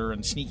phaser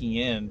and sneaking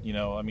in,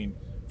 I mean.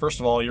 First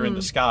of all, you're in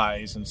the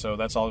skies, and so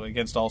that's all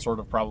against all sort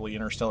of probably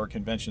interstellar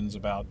conventions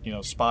about,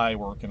 spy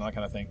work and that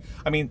kind of thing.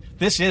 I mean,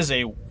 this is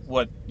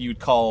what you'd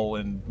call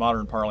in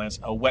modern parlance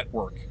a wet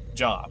work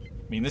job.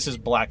 I mean, this is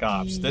black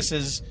ops. This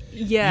is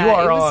you're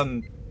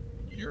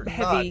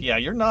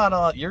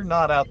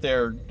not out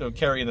there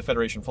carrying the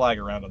Federation flag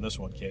around on this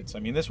one, kids. I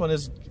mean, this one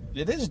is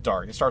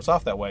dark. It starts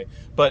off that way,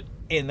 but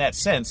in that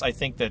sense, I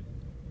think that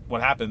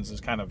what happens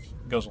is kind of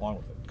goes along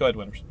with it. Go ahead,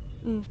 Winters.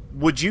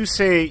 Would you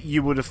say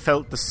you would have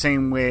felt the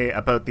same way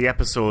about the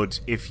episode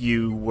if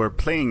you were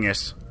playing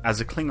it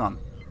as a Klingon?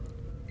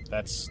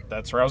 That's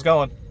where I was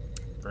going.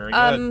 Very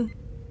good.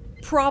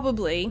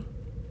 Probably.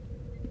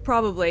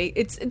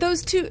 It's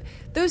those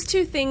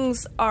two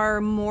things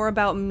are more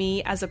about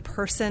me as a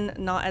person,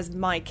 not as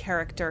my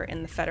character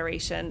in the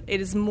Federation.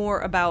 It is more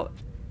about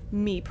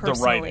me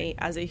personally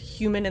as a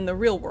human in the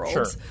real world.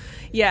 Sure.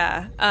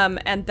 Yeah.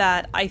 And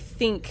that I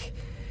think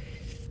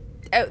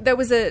that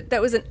was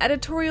an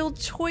editorial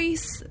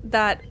choice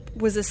that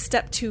was a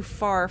step too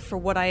far for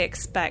what I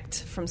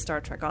expect from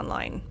Star Trek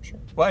Online. Sure.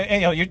 Well,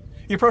 and, you're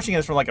approaching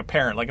this from like a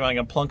parent, like I'm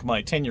going to plunk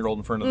my 10-year-old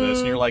in front of this,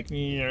 and you're like,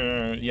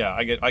 yeah,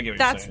 I get what you're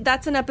saying.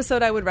 That's an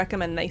episode I would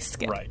recommend they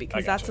skip,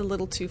 because that's a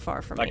little too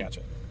far for me. I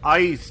gotcha.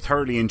 I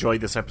thoroughly enjoyed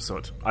this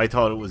episode. I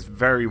thought it was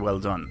very well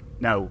done.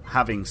 Now,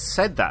 having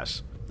said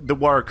that, there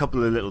were a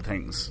couple of little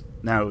things.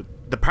 Now,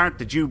 the part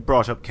that you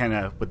brought up,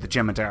 Kenna, with the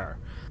Jem'Hadar,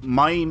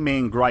 my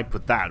main gripe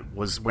with that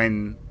was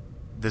when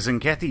the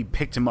Zingeti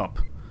picked him up,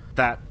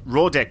 that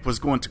Rodek was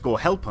going to go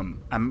help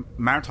him, and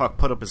Martok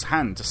put up his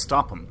hand to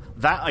stop him.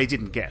 That I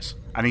didn't get,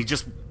 and he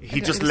just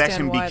let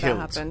him be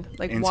killed instead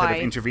of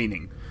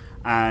intervening,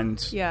 and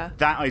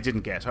that I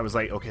didn't get. I was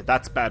like, okay,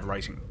 that's bad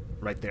writing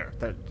right there.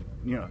 That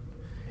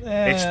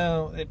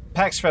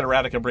Pax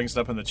Federatica brings it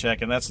up in the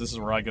check, and this is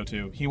where I go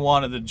to. He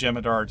wanted the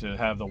Jem'Hadar to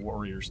have the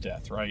warrior's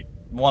death, right?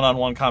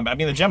 One-on-one combat. I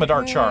mean, the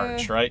Jem'Hadar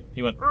charged, right?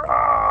 He went,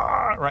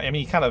 right? I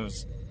mean, he kind of,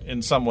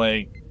 in some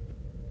way,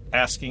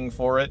 asking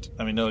for it.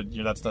 I mean, no,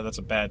 that's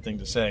a bad thing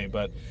to say,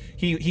 but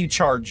he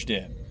charged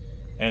in,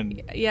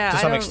 and to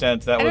some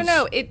extent, that was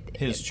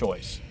his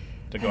choice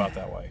to go out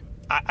that way.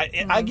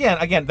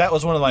 Again, that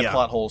was one of my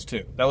plot holes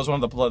too. That was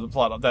one of the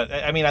plot.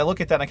 I mean, I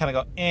look at that and I kind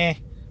of go,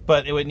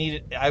 but I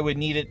would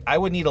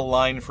need a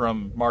line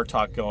from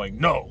Martok going,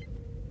 no,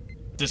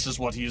 this is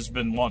what he's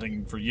been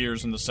wanting for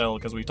years in the cell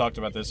because we talked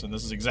about this, and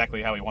this is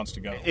exactly how he wants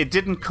to go. It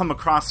didn't come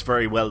across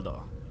very well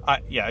though.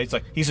 It's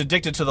like he's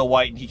addicted to the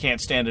white and he can't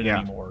stand it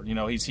anymore. You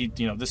know, this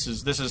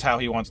is how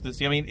he wants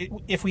this. I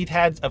mean, if we'd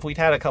had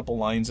a couple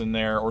lines in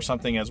there or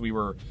something as we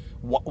were,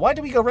 why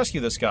did we go rescue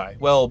this guy?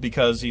 Well,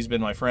 because he's been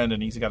my friend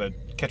and he's got a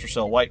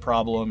Ketracel white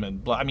problem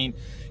and blah. I mean,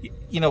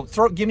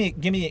 give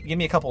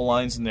me a couple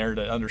lines in there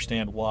to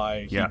understand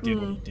why he did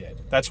what he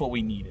did. That's what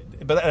we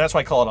needed. But that's why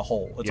I call it a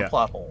hole. It's a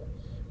plot hole.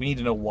 We need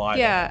to know why.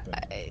 Yeah.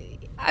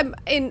 I'm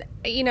in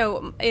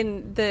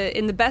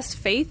the best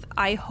faith,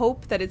 I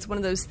hope that it's one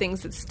of those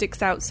things that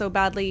sticks out so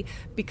badly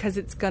because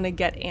it's going to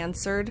get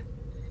answered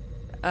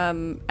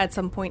at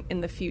some point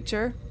in the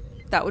future.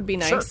 That would be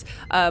nice.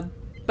 Sure.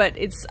 But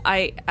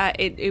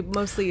it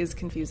mostly is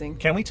confusing.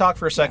 Can we talk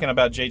for a second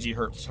about J.G.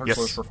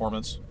 Hertzler's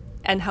performance?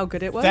 And how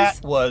good it was?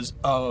 That was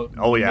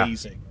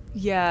amazing.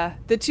 Yeah.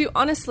 The two,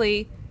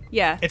 honestly,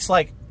 it's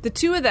like the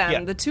two of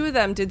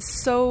them did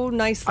so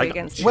nicely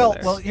against each other.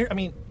 Well, here, I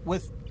mean, he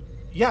was.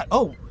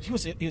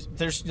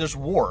 There's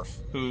Worf,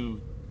 who,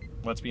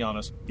 let's be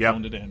honest,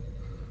 phoned it in.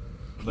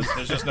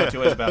 There's just no two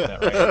ways about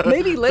that, right?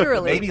 Maybe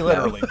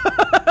literally.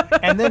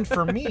 And then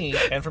for me,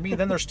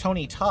 then there's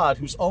Tony Todd,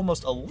 who's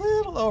almost a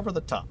little over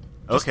the top.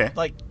 Just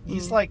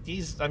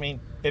he's. I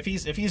mean, if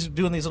he's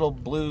doing these little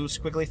blue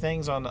squiggly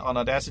things on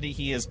Audacity,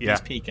 he's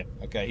peaking.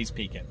 Okay, he's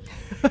peaking.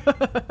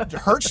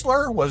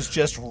 Hertzler was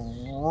just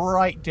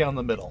right down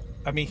the middle.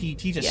 I mean, he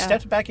just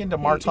stepped back into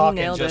Martok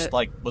and just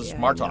was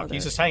Martok.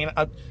 He's just hanging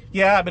out.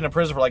 Yeah, I've been in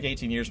prison for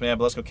 18 years, man,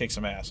 but let's go kick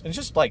some ass. And it's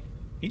just like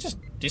he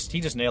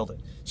just nailed it.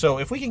 So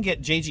if we can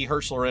get J.G.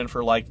 Hertzler in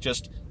for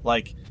just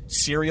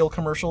cereal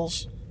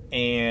commercials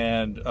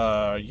and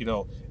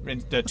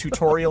the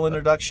tutorial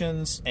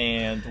introductions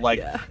and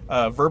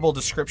verbal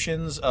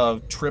descriptions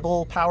of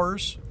Tribble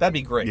powers, that'd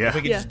be great if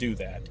we could just do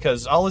that.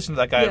 Because I'll listen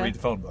to that guy read the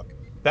phone book.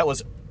 That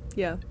was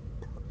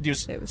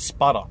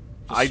spot on.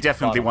 I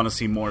definitely want to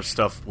see more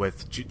stuff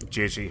with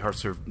J.J.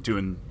 Hertzler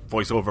doing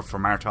voiceover for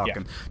Martok. Yeah.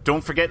 And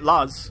don't forget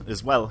Laz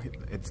as well.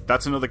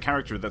 That's another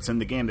character that's in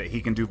the game that he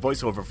can do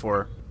voiceover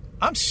for.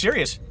 I'm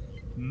serious.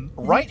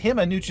 Write him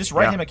a new,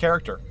 write him a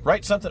character.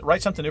 Write something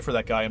new for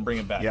that guy and bring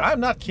him back. Yeah.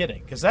 I'm not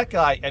kidding, because that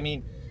guy, I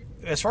mean,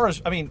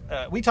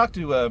 we talked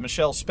to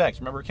Michelle Specht,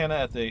 remember, Kenna,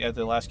 at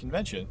the last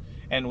convention,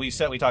 and we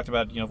talked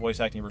about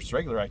voice acting versus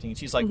regular acting, and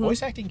she's like,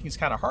 voice acting is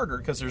kind of harder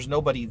because there's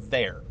nobody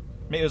there.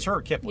 Maybe it was her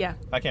or Kipling. Yeah.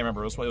 I can't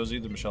remember. It was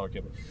either Michelle or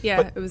Kipling.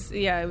 It was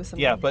something.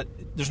 Yeah, but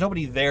there's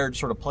nobody there to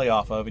sort of play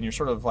off of, and you're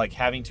sort of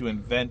having to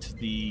invent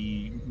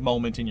the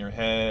moment in your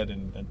head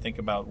and think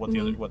about what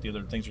the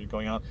other things are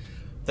going on.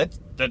 That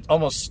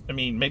almost, I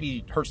mean,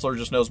 maybe Hertzler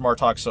just knows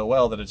Martok so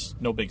well that it's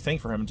no big thing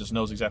for him and just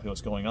knows exactly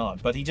what's going on.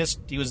 But he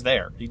was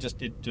there.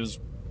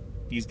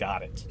 He's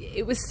got it.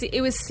 It was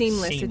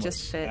seamless. It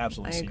just fit.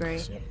 Absolutely, I agree.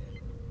 Yeah.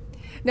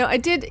 No, I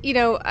did.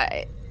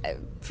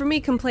 For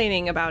me,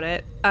 complaining about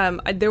it,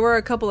 there were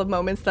a couple of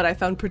moments that I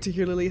found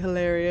particularly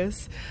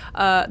hilarious.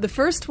 The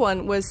first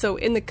one was, so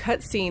in the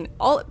cutscene,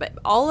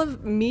 all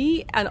of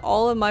me and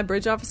all of my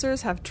bridge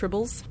officers have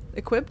tribbles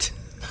equipped.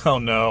 Oh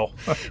no!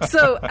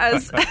 So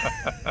as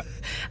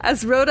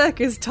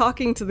Rodek is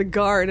talking to the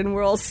guard, and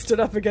we're all stood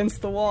up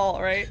against the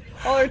wall, right?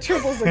 All our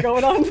tribbles are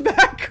going on in the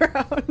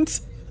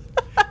background.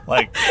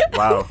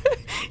 Wow.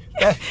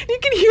 You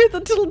can hear the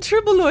little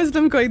tribble noise, and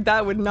I'm going,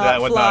 that would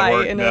not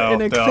fly in a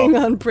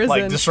Klingon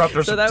prison.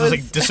 Disruptors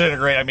just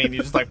disintegrate. I mean,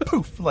 you just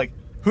poof,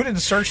 who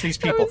didn't search these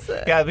people?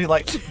 Yeah,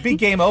 be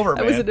game over,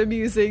 man.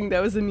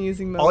 That was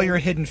amusing moment. All your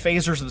hidden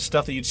phasers and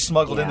stuff that you'd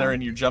smuggled in there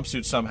in your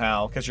jumpsuit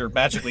somehow, because you're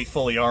magically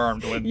fully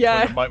armed when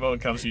the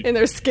moment comes. In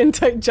their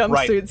skin-tight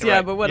jumpsuits,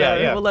 right. But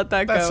whatever, we'll let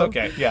that go. That's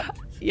okay,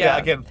 yeah.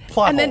 Again,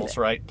 plot holes,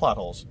 right? Plot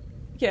holes.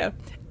 Yeah.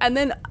 And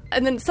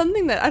then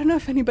something that I don't know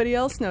if anybody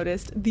else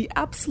noticed, the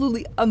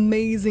absolutely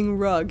amazing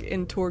rug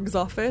in Torg's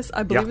office,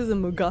 I believe is a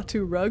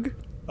Mugatu rug.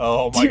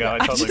 Oh my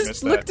God, I totally missed that. I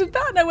just looked at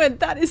that and I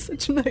went, that is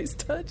such a nice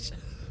touch.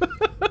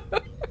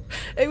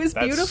 It was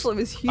beautiful. It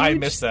was huge. I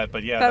missed that,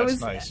 but that's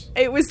nice.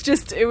 It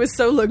was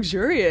so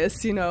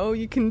luxurious,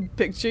 you can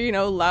picture,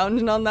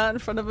 lounging on that in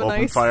front of a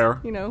open nice fire.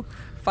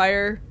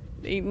 Fire.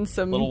 eating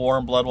some little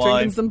warm blood drinking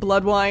wine, some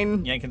blood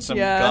wine, yanking some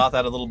goth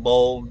out of a little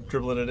bowl,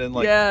 dribbling it in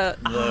like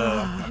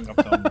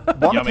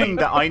One thing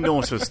that I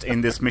noticed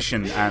in this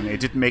mission, and it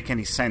didn't make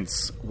any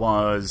sense,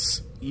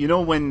 was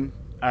when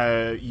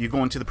you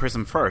go into the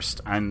prison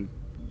first and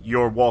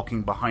you're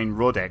walking behind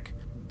Rodek,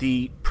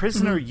 the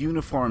prisoner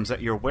uniforms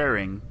that you're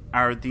wearing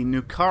are the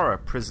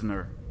Nukara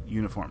prisoner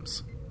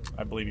uniforms.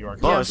 I believe you are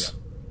But correct.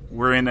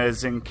 we're in a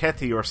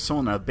Zenkethi or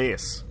Sona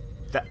base.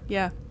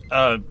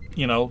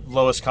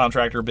 Lowest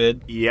contractor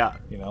bid. Yeah.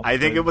 I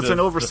think it was the an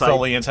oversight. The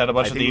Tholians had a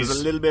bunch of these. It was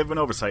a little bit of an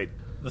oversight.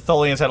 The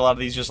Tholians had a lot of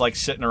these just like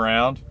sitting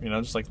around,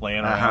 just like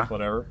laying around,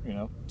 whatever,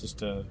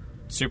 just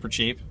super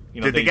cheap.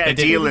 Did they get a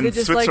deal in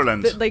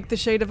Switzerland? Like the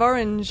shade of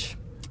orange.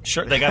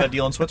 Sure, they got a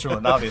deal in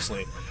Switzerland,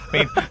 obviously. I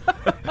mean,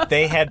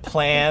 they had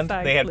planned.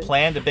 Exactly. They had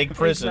planned a big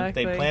prison.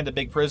 Exactly. They planned a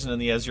big prison in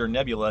the Azure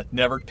Nebula.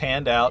 Never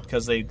panned out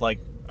because they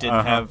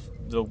didn't have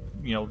the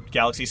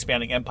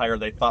galaxy-spanning empire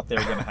they thought they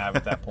were going to have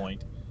at that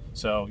point.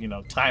 So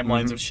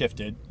timelines have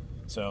shifted.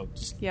 So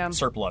just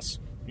surplus.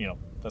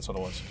 That's what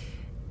it was.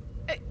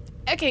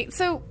 Okay,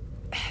 so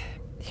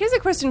here's a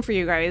question for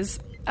you guys.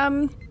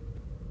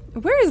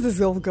 Where is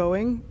this all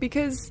going?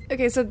 Because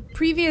so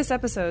previous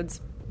episodes.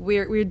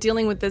 We're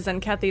dealing with the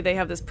Zenkethi. They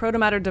have this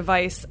protomatter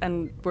device,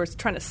 and we're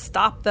trying to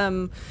stop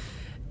them.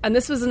 And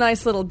this was a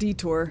nice little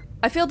detour.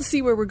 I failed to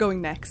see where we're going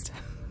next.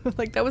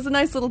 That was a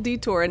nice little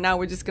detour, and now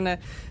we're just going to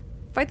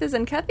fight the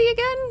Zenkethi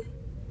again?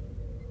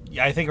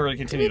 Yeah, I think we're going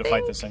to continue to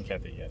fight the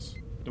Zenkethi, yes.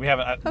 We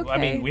haven't. Okay. I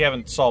mean, we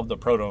haven't solved the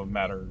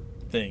protomatter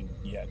thing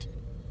yet.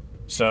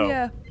 So,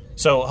 yeah.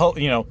 Here.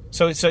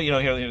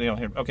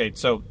 Okay,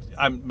 so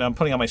I'm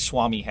putting on my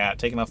Swami hat,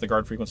 taking off the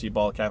guard frequency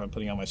ball cap, and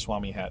putting on my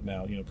Swami hat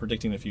now.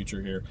 Predicting the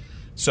future here.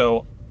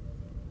 So,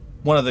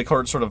 one of the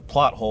sort of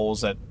plot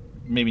holes that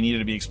maybe needed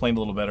to be explained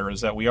a little better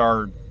is that we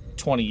are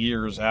 20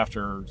 years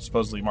after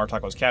supposedly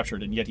Martok was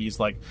captured, and yet he's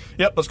like,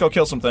 "Yep, let's go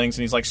kill some things,"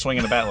 and he's like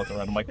swinging a bat'leth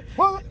around. I'm like,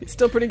 what? He's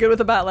still pretty good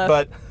with a bat'leth.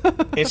 But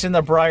it's in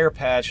the Briar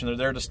Patch, and they're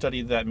there to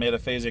study that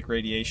metaphasic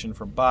radiation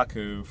from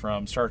Baku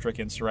from Star Trek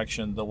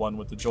Insurrection, the one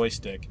with the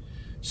joystick.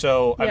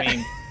 So, I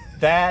mean,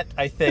 that,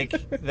 I think,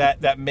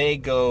 that may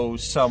go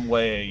some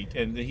way.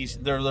 And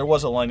there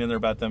was a line in there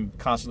about them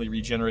constantly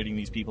regenerating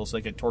these people so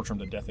they could torture them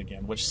to death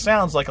again, which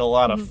sounds like a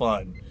lot of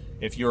fun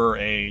if you're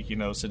a,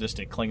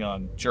 sadistic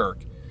Klingon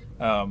jerk.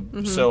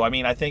 So, I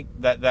mean, I think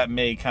that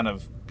may kind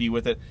of be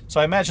with it. So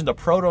I imagine the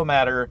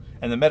protomatter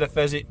and the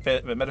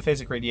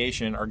metaphasic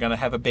radiation are going to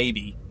have a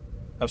baby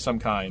of some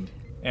kind.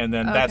 And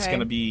then that's going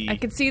to be... I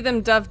could see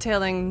them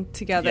dovetailing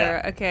together.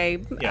 Yeah. Okay,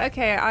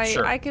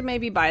 I could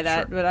maybe buy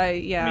that, but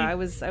I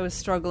was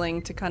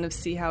struggling to kind of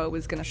see how it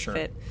was going to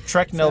fit.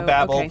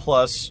 Techno-babble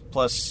plus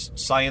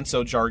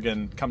science-o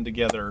jargon come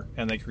together,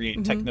 and they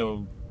create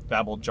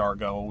techno-babble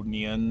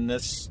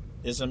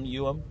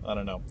jargonianism, I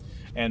don't know.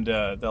 And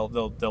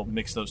they'll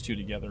mix those two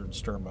together and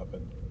stir them up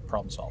and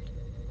problem solved.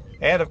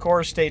 And, of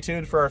course, stay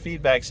tuned for our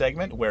feedback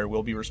segment, where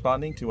we'll be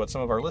responding to what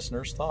some of our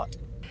listeners thought.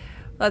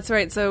 That's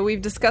right, so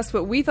we've discussed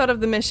what we thought of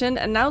the mission,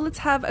 and now let's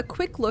have a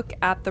quick look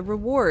at the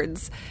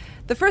rewards.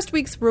 The first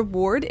week's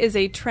reward is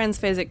a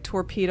transphasic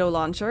torpedo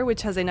launcher,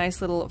 which has a nice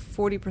little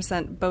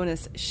 40%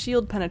 bonus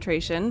shield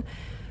penetration.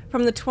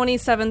 From the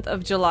 27th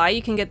of July,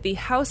 you can get the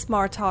House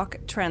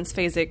Martok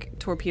transphasic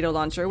torpedo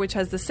launcher, which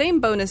has the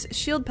same bonus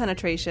shield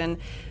penetration,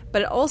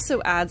 but it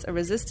also adds a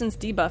resistance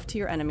debuff to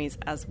your enemies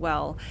as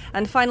well.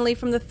 And finally,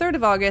 from the 3rd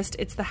of August,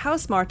 it's the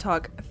House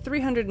Martok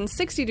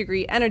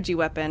 360-degree energy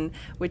weapon,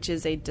 which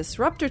is a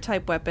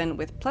disruptor-type weapon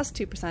with plus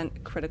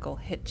 2% critical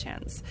hit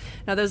chance.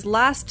 Now, those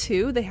last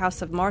two, the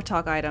House of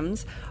Martok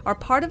items, are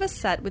part of a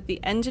set with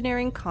the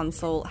Engineering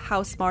Console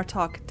House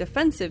Martok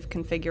defensive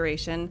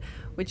configuration,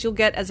 which you'll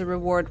get as a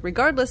reward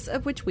regardless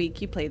of which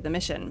week you played the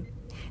mission.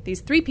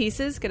 These 3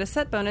 pieces get a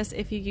set bonus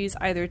if you use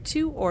either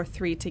 2 or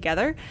 3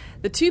 together.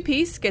 The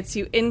 2-piece gets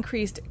you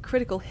increased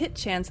critical hit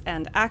chance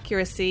and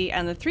accuracy,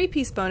 and the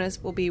 3-piece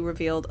bonus will be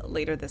revealed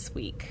later this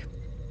week.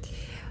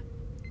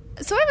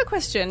 So I have a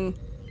question.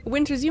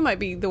 Winters, you might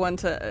be the one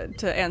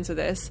to answer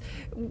this.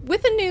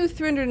 With a new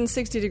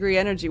 360-degree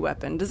energy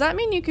weapon, does that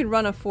mean you can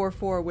run a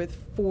 4-4 with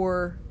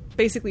 4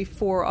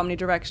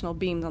 omnidirectional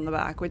beams on the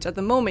back, which at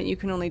the moment you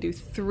can only do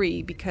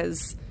 3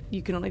 because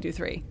you can only do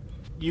 3?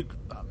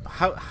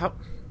 How...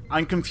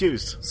 I'm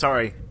confused.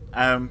 Sorry.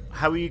 How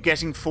are you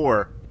getting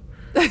 4?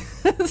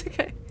 That's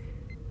okay.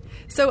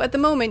 So at the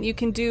moment, you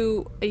can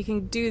do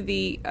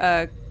the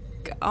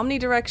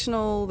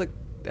omnidirectional.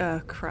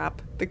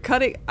 The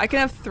cutting. I can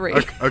have 3.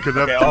 I can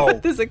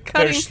have. There's a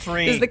cutting. There's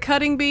 3. There's the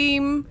cutting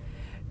beam.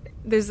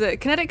 There's a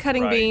kinetic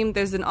cutting beam.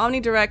 There's an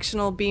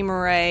omnidirectional beam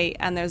array,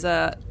 and there's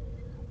a.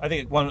 I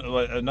think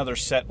another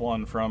set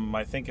one from,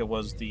 I think it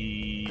was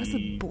the... Was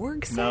the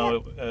Borg set? No,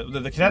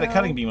 the kinetic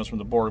cutting beam was from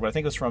the Borg, but I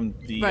think it was from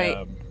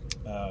the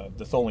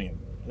Tholian.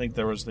 I think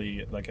there was a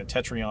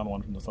Tetrion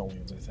one from the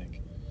Tholians, I think.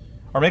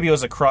 Or maybe it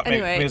was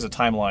Anyway. maybe it was a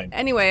timeline.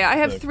 Anyway, I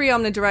have 3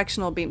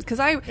 omnidirectional beams because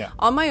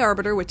on my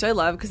Arbiter, which I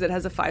love because it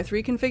has a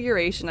 5-3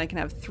 configuration, I can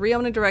have 3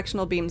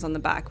 omnidirectional beams on the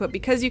back. But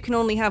because you can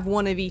only have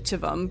one of each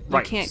of them,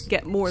 you can't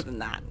get more than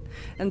that.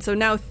 And so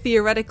now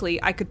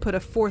theoretically, I could put a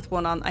 4th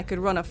one on. I could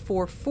run a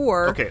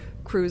 4-4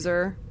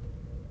 cruiser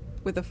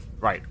with a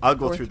right. I'll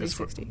go through this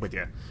with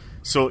you.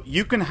 So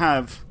you can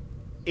have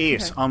 8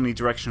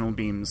 omnidirectional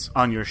beams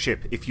on your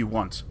ship if you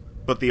want,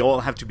 but they all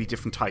have to be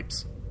different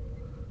types.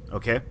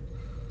 Okay.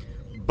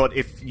 But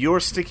if you're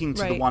sticking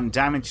to the one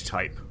damage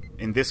type,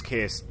 in this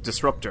case,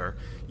 Disruptor,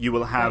 you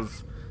will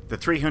have the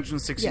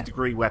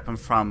 360-degree weapon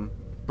from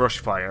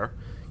Brushfire.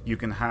 You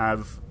can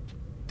have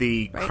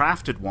the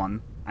crafted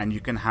one, and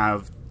you can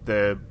have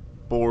the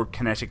Borg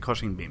kinetic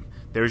cutting beam.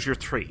 There's your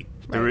 3.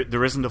 Right.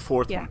 There isn't a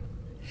 4th one.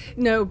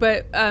 No,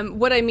 but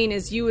what I mean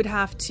is you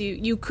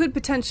could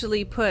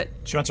potentially put...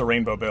 She wants a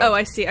rainbow build. Oh,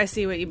 I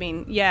see what you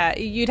mean. Yeah,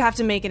 you'd have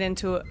to make it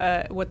into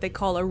what they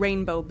call a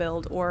rainbow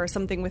build, or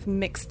something with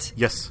mixed...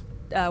 Yes.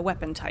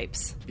 Weapon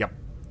types. Yep.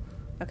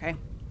 Okay.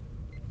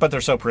 But they're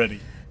so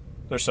pretty.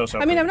 They're so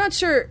I mean, I'm not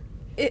sure.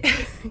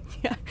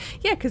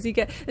 Because you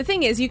get... The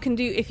thing is, you can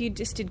do... If you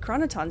just did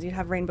chronotons, you'd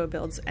have rainbow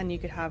builds, and you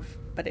could have...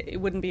 But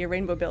it wouldn't be a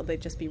rainbow build, they'd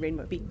just be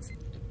rainbow beams.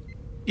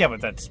 Yeah,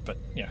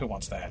 who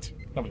wants that?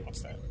 Nobody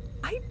wants that.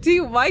 I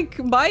do.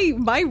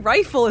 My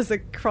rifle is a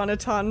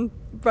chronoton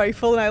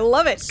rifle, and I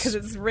love it because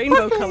it's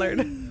rainbow colored.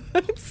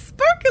 It's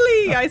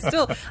sparkly. I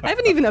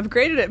haven't even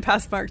upgraded it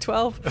past Mark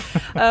 12.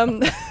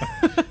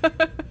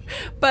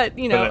 But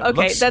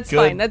okay, that's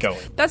fine.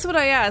 That's what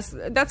I asked.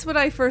 That's what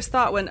I first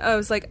thought when I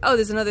was like, oh,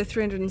 there's another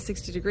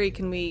 360 degree.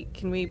 Can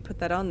we put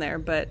that on there?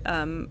 But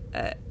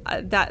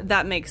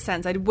that makes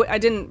sense. I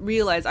didn't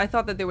realize. I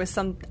thought that there was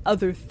some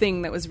other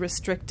thing that was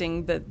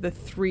restricting the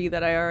 3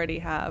 that I already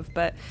have.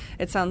 But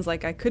it sounds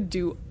like I could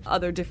do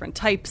other different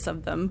types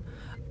of them.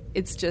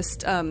 It's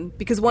just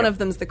because one of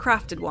them's the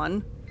crafted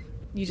one.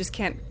 You just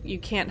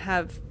can't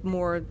have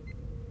more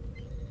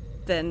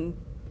than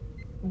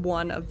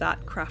one of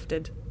that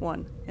crafted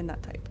one in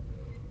that type.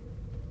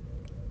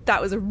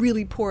 That was a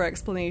really poor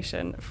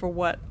explanation for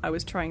what I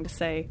was trying to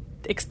say.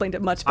 Explained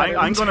it much better.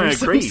 I'm going to agree.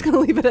 So I'm just going to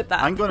leave it at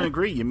that. I'm going to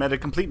agree. You made a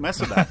complete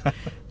mess of that.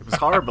 It was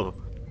horrible.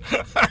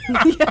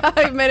 Yeah,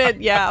 I admit it.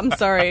 Yeah, I'm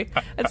sorry.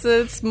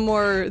 It's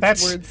word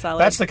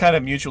salad. That's the kind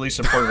of mutually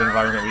supportive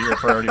environment we here at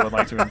Priority would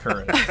like to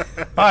encourage.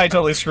 I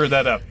totally screwed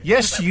that up.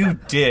 Yes, you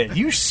did.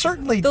 You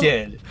certainly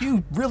did.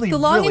 You really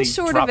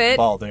dropped the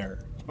ball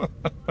there.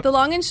 The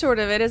long and short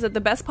of it is that the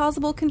best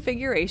possible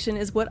configuration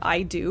is what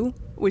I do,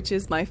 which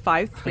is my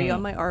 5-3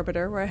 on my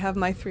Arbiter, where I have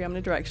my 3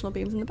 omnidirectional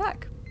beams in the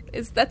back.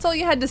 That's all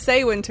you had to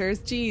say, Winters.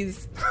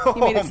 Jeez.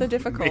 You made it so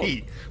difficult.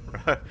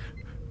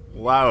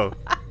 Wow.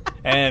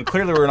 And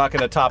clearly we're not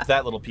going to top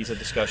that little piece of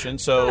discussion,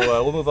 so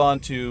we'll move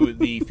on to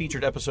the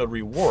featured episode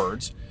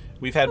rewards.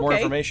 We've had more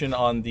information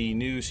on the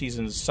new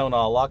season's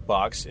Sonal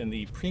lockbox. In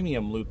the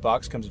premium loot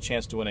box comes a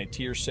chance to win a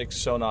Tier 6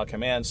 Sonal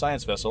Command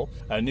science vessel,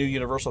 a new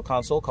universal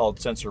console called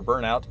Sensor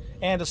Burnout,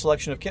 and a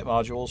selection of kit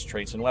modules,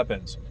 traits, and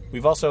weapons.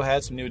 We've also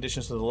had some new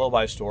additions to the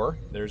Low-Buy store.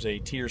 There's a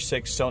Tier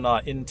 6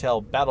 Sonal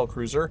Intel Battle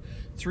Cruiser,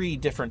 3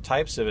 different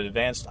types of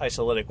advanced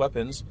isolytic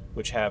weapons,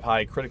 which have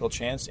high critical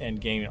chance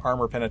and gain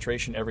armor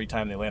penetration every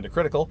time they land a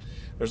critical.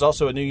 There's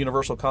also a new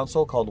universal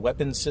console called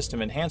Weapons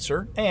System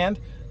Enhancer, and,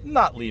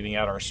 not leaving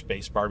out our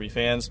Space Barbie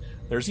fans,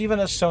 there's even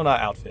a Sonal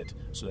outfit,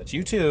 so that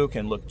you too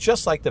can look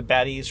just like the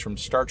baddies from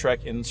Star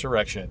Trek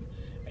Insurrection.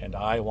 And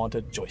I want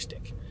a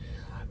joystick.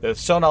 The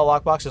Sonal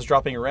lockbox is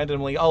dropping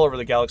randomly all over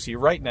the galaxy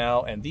right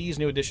now, and these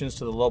new additions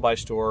to the Low-Buy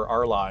store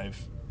are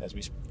live as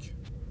we speak.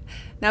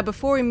 Now,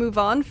 before we move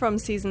on from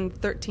Season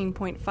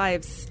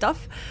 13.5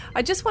 stuff,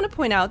 I just want to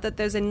point out that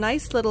there's a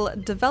nice little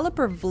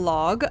developer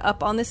vlog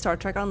up on the Star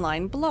Trek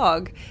Online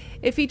blog.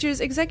 It features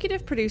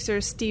executive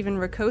producer Stephen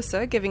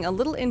Ricosa giving a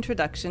little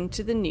introduction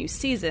to the new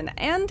season,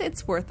 and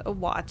it's worth a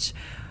watch.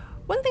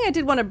 One thing I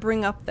did want to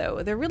bring up,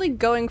 though, they're really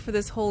going for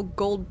this whole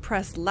gold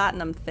press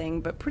latinum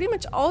thing, but pretty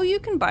much all you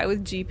can buy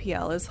with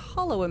GPL is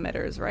holo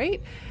emitters,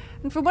 right?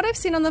 And from what I've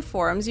seen on the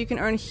forums, you can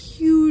earn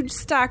huge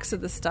stacks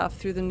of the stuff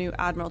through the new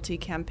Admiralty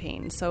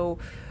campaign. So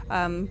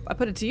I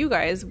put it to you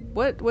guys,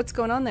 what's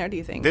going on there, do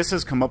you think? This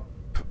has come up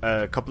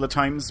a couple of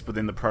times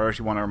within the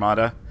Priority 1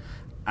 Armada,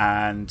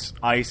 and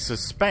I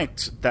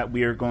suspect that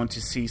we are going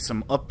to see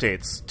some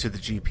updates to the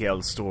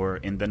GPL store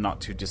in the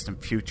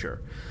not-too-distant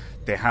future.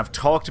 They have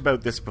talked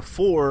about this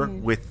before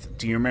with,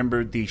 do you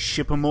remember the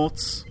ship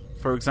emotes,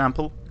 for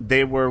example?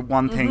 They were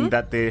one thing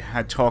that they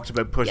had talked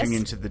about putting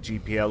into the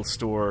GPL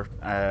store.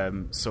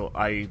 So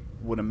I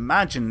would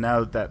imagine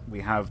now that we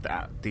have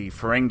the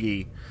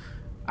Ferengi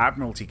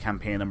Admiralty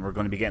campaign and we're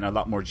going to be getting a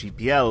lot more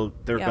GPL,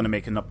 they're going to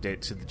make an update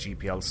to the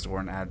GPL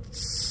store and add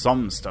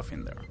some stuff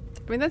in there.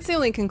 I mean, that's the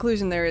only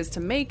conclusion there is to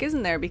make,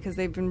 isn't there? Because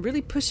they've been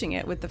really pushing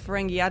it with the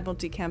Ferengi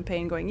Admiralty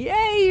campaign going,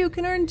 yay, you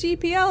can earn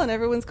GPL, and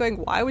everyone's going,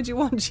 why would you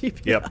want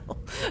GPL?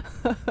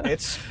 Yep.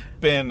 It's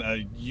been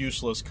a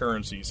useless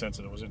currency since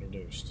it was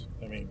introduced.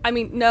 I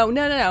mean, no.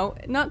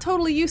 Not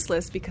totally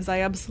useless, because I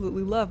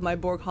absolutely love my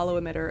Borg holo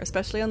emitter,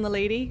 especially on the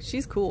lady.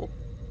 She's cool.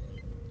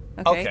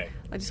 Okay.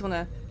 I just want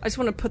to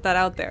put that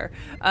out there.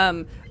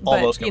 But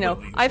Almost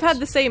I've had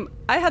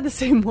the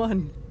same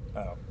one.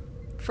 Oh.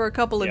 For a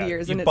couple of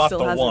years, and it bought still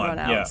the hasn't one. run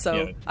out. Yeah, so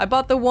yeah. I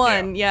bought the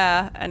one,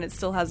 and it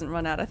still hasn't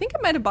run out. I think I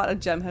might have bought a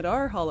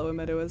Jem'Hadar hollow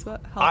emitter as well.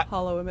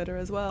 Hollow emitter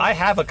as well. I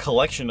have a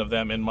collection of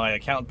them in my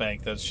account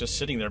bank that's just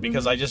sitting there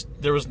because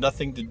there was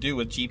nothing to do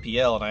with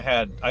GPL, and I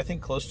had, I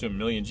think, close to 1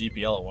 million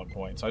GPL at one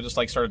point. So I just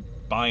started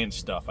buying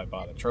stuff. I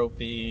bought a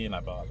trophy, and I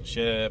bought a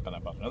ship, and I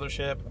bought another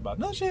ship, and I bought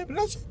another ship, and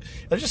another ship.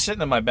 They're just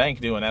sitting in my bank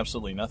doing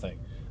absolutely nothing.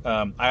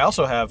 I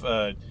also have,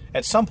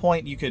 at some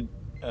point, you could,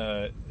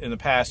 in the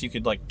past, you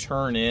could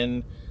turn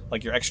in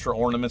your extra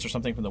ornaments or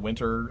something from the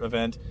winter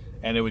event,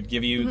 and it would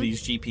give you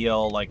these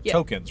GPL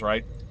tokens,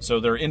 right? So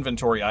they're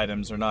inventory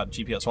items, they're not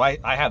GPL. So I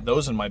have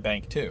those in my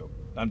bank too.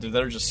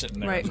 They're just sitting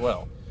there as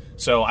well.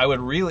 So I would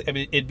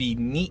it'd be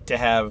neat to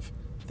have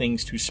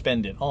things to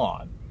spend it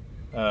on.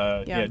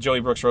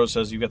 Joey Brooks Rose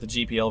says you've got the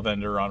GPL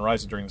vendor on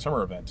Ryza during the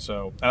summer event.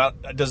 So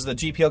does the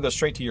GPL go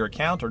straight to your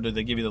account, or do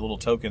they give you the little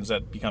tokens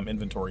that become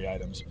inventory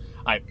items?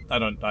 I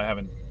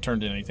haven't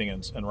turned in anything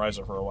in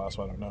Ryza for a while,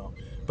 so I don't know.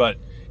 But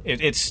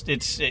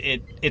it's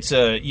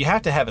you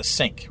have to have a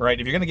sync, right?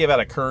 If you're going to give out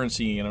a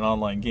currency in an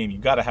online game,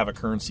 you've got to have a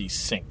currency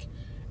sync,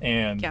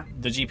 and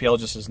the GPL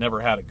just has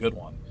never had a good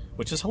one,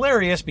 which is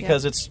hilarious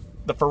because it's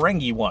the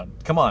Ferengi one.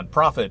 Come on,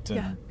 profit.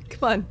 And,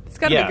 come on, it's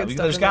got to be good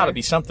stuff. There's got to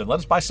be something. Let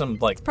us buy some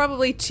It's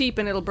probably cheap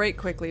and it'll break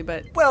quickly,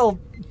 but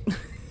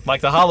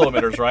like the hollow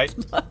emitters, right?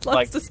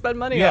 Lots to spend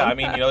money on. Yeah, I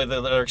mean,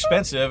 they're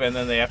expensive, and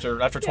then they after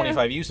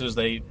 25 uses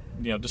they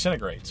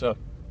disintegrate. So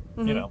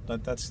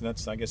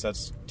that's I guess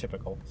that's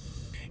typical.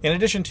 In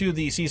addition to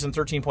the Season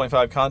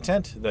 13.5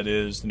 content, that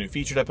is the new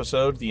featured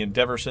episode, the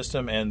Endeavor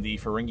system, and the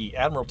Ferengi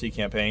Admiralty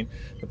campaign,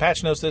 the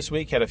patch notes this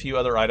week had a few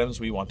other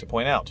items we want to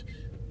point out.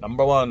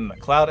 Number 1,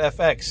 Cloud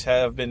FX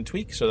have been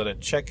tweaked so that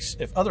it checks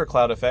if other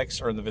Cloud effects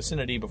are in the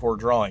vicinity before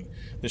drawing.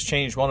 This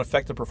change won't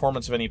affect the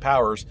performance of any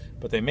powers,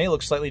 but they may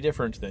look slightly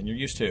different than you're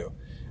used to.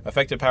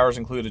 Affected powers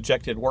include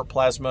ejected warp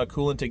plasma,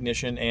 coolant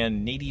ignition,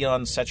 and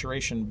Nadion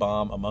saturation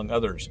bomb, among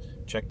others.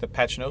 Check the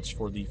patch notes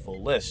for the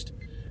full list.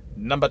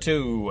 Number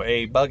 2,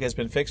 a bug has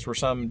been fixed where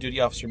some duty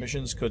officer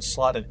missions could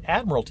slot an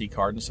Admiralty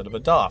card instead of a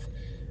DOF.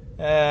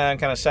 I'm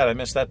kind of sad I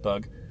missed that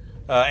bug.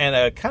 And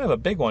a kind of a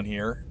big one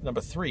here,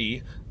 number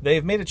 3,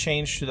 they've made a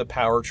change to the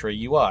power tray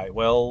UI.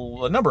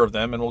 Well, a number of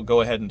them, and we'll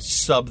go ahead and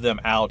sub them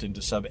out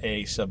into sub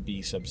A, sub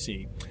B, sub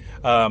C.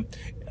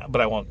 But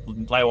I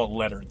won't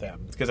letter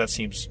them because that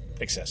seems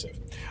excessive.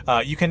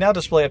 You can now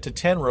display up to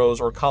 10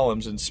 rows or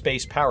columns in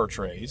space power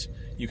trays.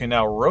 You can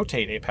now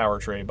rotate a power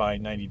tray by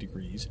 90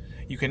 degrees.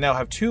 You can now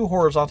have 2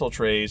 horizontal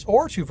trays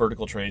or 2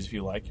 vertical trays if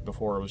you like.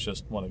 Before it was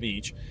just one of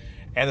each.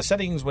 And the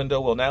settings window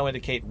will now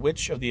indicate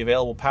which of the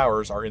available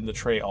powers are in the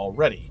tray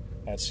already.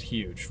 That's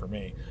huge for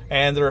me.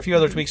 And there are a few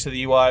other tweaks to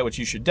the UI which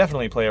you should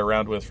definitely play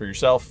around with for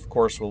yourself. Of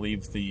course, we'll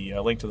leave the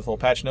link to the full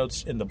patch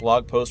notes in the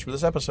blog post for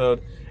this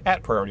episode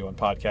at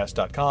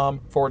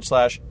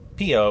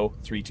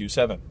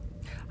PriorityOnePodcast.com/PO327.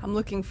 I'm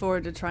looking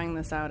forward to trying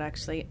this out,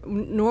 actually.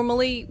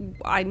 Normally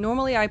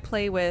I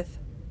play with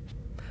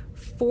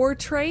 4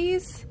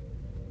 trays,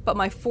 but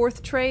my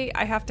 4th tray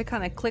I have to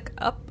kind of click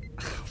up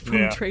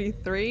from tray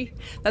 3.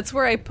 That's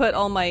where I put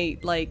all my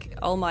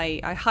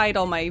I hide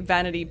all my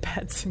vanity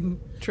pets and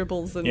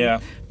triples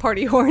and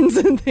party horns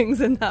and things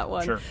in that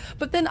one. Sure.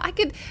 But then I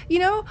could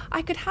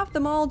have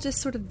them all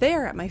just sort of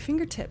there at my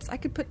fingertips. I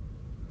could put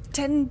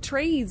 10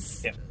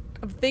 trays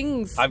of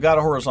things. I've got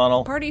a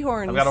horizontal party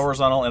horns. I've got a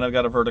horizontal and I've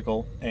got a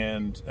vertical,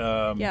 and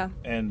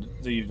and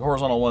the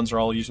horizontal ones are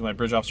all using my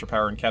bridge officer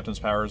power and captain's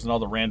powers, and all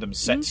the random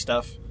set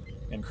stuff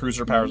and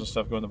cruiser powers and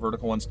stuff go in the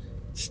vertical ones.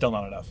 Still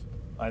not enough.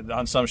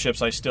 On some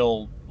ships, I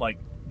still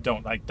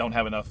don't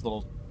have enough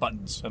little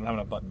buttons. I don't have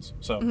enough buttons,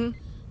 so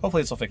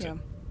hopefully this will fix it.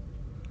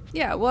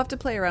 Yeah, we'll have to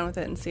play around with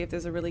it and see if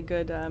there's a really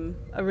good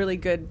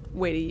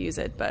way to use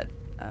it, but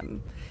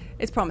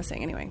it's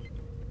promising anyway.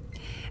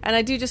 And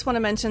I do just want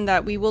to mention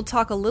that we will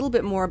talk a little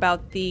bit more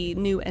about the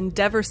new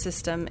Endeavor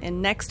system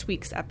in next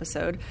week's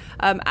episode.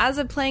 As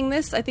of playing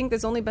this, I think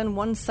there's only been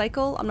 1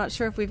 cycle. I'm not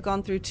sure if we've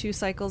gone through 2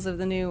 cycles of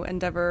the new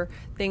Endeavor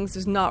things.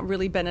 There's not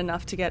really been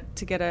enough to get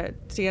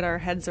our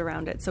heads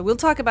around it. So we'll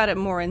talk about it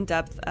more in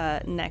depth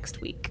next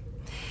week.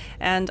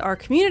 And our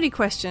community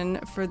question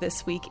for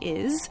this week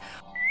is: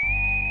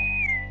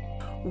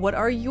 what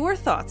are your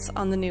thoughts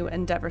on the new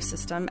Endeavor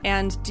system,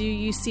 and do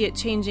you see it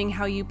changing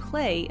how you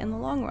play in the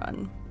long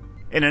run?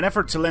 In an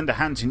effort to lend a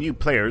hand to new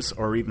players,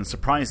 or even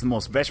surprise the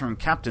most veteran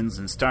captains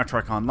in Star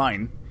Trek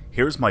Online,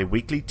 here's my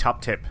weekly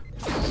top tip.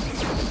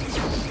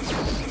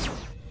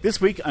 This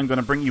week I'm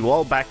going to bring you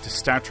all back to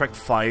Star Trek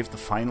V: The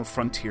Final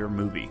Frontier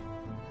movie.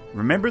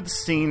 Remember the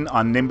scene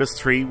on Nimbus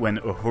 3 when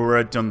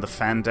Uhura done the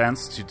fan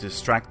dance to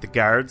distract the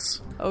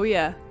guards? Oh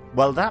yeah.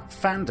 Well, that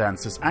fan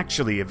dance is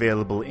actually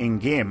available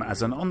in-game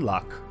as an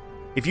unlock.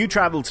 If you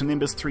travel to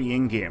Nimbus 3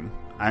 in-game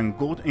and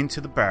go into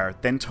the bar,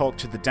 then talk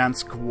to the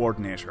dance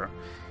coordinator,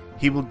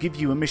 he will give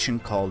you a mission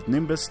called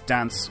Nimbus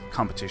Dance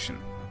Competition.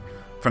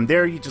 From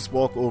there, you just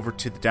walk over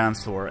to the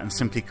dance floor and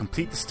simply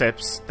complete the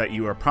steps that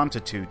you are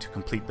prompted to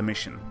complete the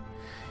mission.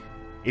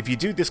 If you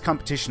do this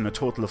competition a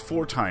total of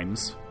 4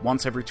 times,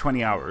 once every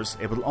 20 hours,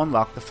 it will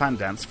unlock the fan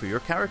dance for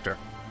your character.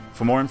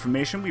 For more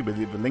information, we will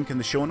leave a link in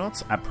the show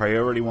notes at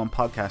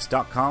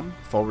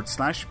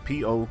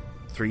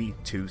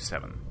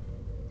priority1podcast.com/PO327.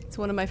 It's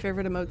one of my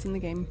favorite emotes in the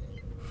game.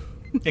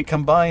 It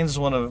combines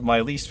one of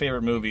my least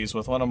favorite movies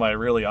with one of my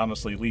really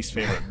honestly least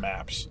favorite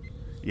maps.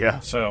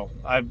 Yeah. So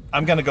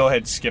I'm going to go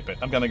ahead and skip it.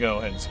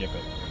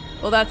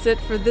 Well, that's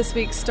it for this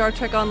week's Star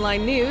Trek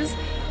Online news.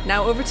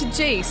 Now over to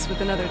Jace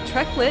with another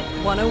Trek Lit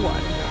 101.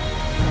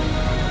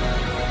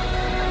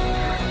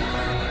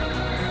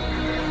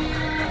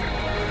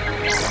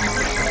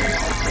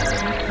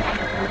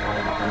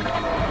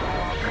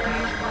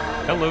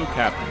 Hello,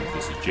 Captains.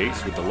 This is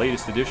Jace with the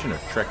latest edition of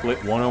Trek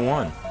Lit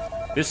 101.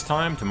 This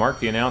time, to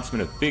mark the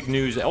announcement of big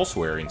news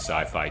elsewhere in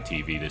sci-fi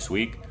TV this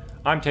week,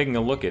 I'm taking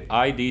a look at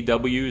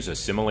IDW's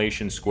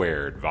Assimilation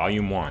Squared,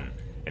 Volume 1,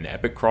 an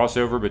epic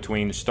crossover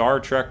between Star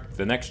Trek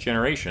The Next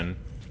Generation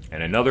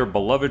and another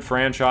beloved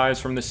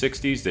franchise from the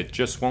 60s that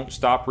just won't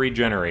stop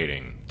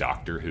regenerating,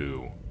 Doctor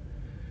Who.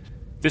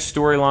 This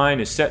storyline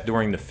is set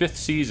during the 5th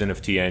season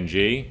of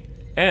TNG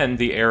and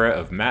the era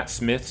of Matt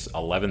Smith's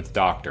 11th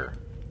Doctor.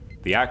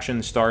 The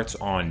action starts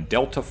on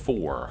Delta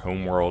 4,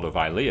 homeworld of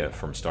Ilia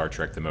from Star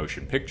Trek The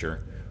Motion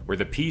Picture, where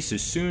the peace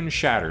is soon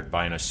shattered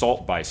by an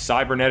assault by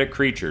cybernetic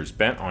creatures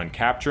bent on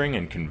capturing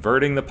and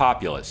converting the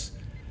populace.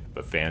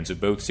 But fans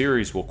of both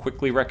series will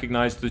quickly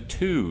recognize the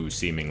 2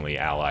 seemingly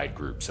allied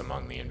groups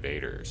among the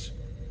invaders.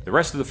 The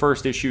rest of the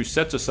first issue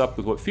sets us up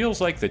with what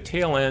feels like the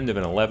tail end of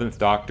an 11th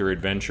Doctor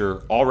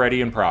adventure already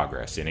in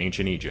progress in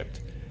ancient Egypt,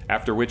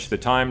 after which the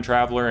time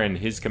traveler and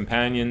his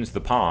companions, the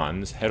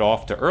Pawns, head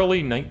off to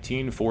early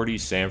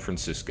 1940s San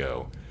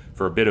Francisco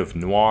for a bit of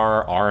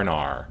noir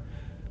R&R.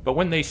 But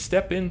when they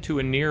step into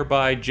a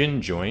nearby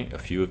gin joint, a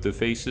few of the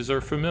faces are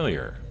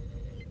familiar.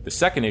 The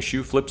second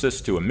issue flips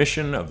us to a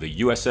mission of the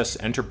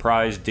USS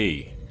Enterprise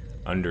D,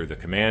 under the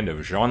command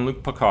of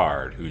Jean-Luc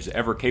Picard, whose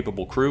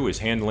ever-capable crew is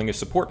handling a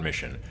support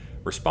mission,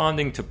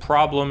 responding to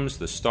problems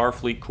the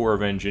Starfleet Corps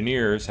of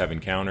Engineers have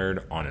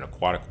encountered on an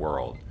aquatic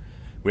world.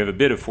 We have a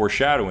bit of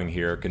foreshadowing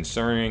here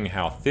concerning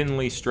how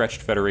thinly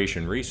stretched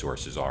Federation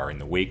resources are in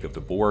the wake of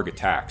the Borg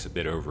attacks a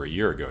bit over a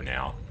year ago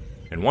now.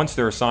 And once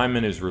their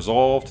assignment is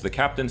resolved, the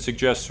captain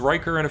suggests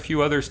Riker and a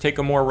few others take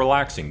a more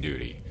relaxing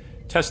duty,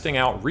 testing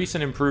out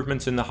recent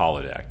improvements in the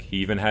holodeck. He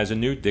even has a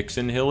new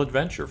Dixon Hill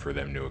adventure for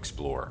them to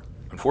explore.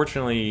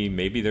 Unfortunately,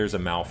 maybe there's a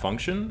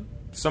malfunction?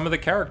 Some of the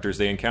characters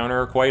they encounter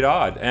are quite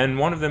odd, and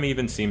one of them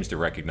even seems to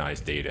recognize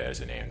Data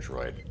as an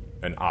android,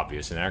 an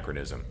obvious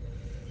anachronism.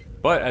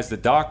 But as the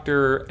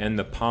Doctor and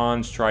the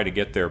Pawns try to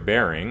get their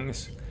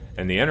bearings,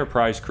 and the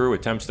Enterprise crew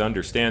attempts to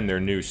understand their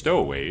new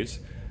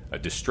stowaways, a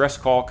distress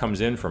call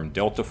comes in from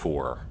Delta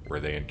 4, where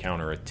they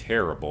encounter a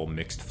terrible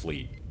mixed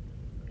fleet.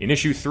 In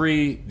issue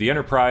 3, the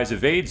Enterprise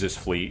evades this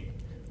fleet,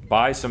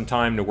 buys some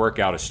time to work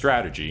out a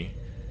strategy,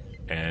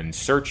 and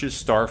searches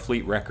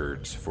Starfleet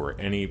records for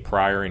any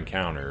prior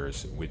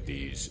encounters with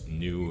these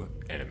new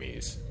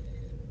enemies.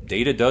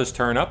 Data does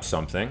turn up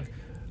something,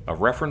 a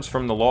reference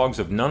from the logs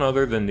of none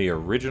other than the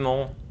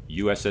original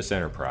USS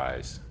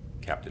Enterprise,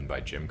 captained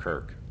by Jim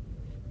Kirk.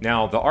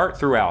 Now, the art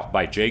throughout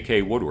by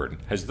J.K. Woodward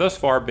has thus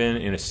far been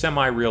in a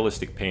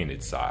semi-realistic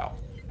painted style.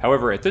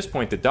 However, at this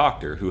point, the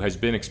Doctor, who has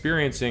been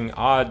experiencing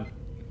odd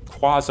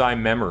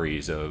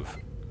quasi-memories of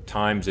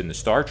times in the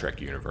Star Trek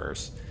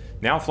universe,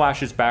 now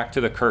flashes back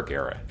to the Kirk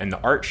era, and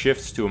the art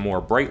shifts to a more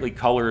brightly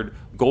colored,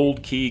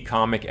 Gold Key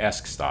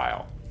comic-esque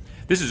style.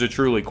 This is a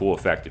truly cool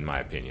effect in my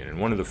opinion, and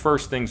one of the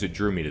first things that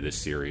drew me to this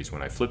series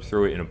when I flipped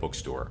through it in a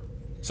bookstore.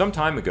 Some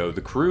time ago,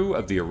 the crew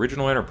of the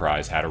original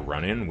Enterprise had a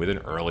run-in with an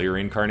earlier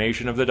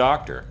incarnation of the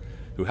Doctor,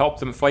 who helped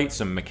them fight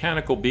some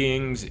mechanical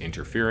beings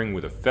interfering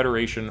with a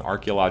Federation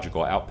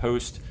archaeological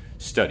outpost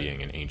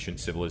studying an ancient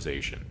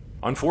civilization.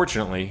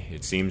 Unfortunately,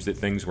 it seems that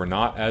things were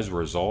not as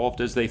resolved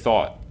as they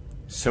thought.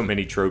 So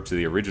many tropes of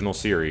the original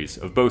series,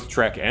 of both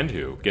Trek and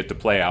Who, get to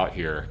play out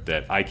here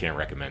that I can't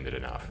recommend it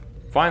enough.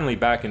 Finally,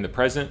 back in the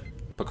present,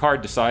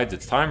 Picard decides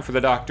it's time for the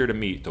Doctor to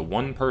meet the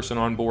one person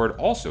on board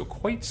also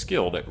quite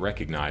skilled at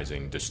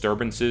recognizing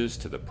disturbances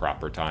to the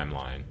proper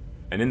timeline.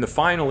 And in the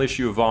final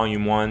issue of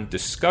Volume 1,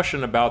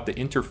 discussion about the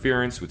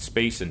interference with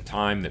space and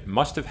time that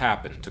must have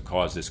happened to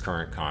cause this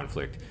current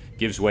conflict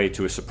gives way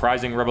to a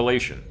surprising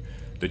revelation.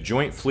 The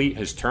Joint Fleet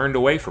has turned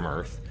away from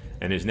Earth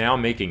and is now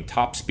making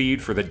top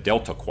speed for the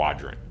Delta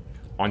Quadrant.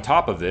 On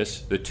top of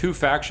this, the two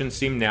factions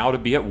seem now to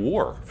be at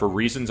war for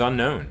reasons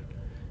unknown.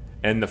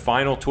 And the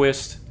final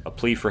twist, a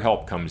plea for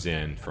help comes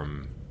in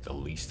from the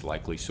least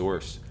likely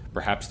source,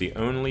 perhaps the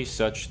only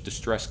such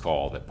distress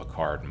call that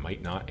Picard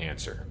might not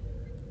answer.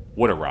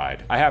 What a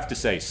ride. I have to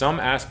say, some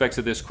aspects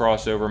of this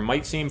crossover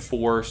might seem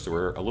forced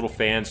or a little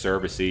fan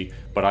servicey,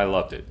 but I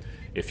loved it.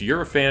 If you're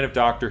a fan of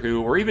Doctor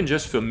Who, or even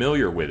just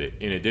familiar with it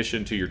in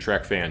addition to your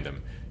Trek fandom,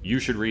 you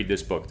should read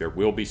this book. There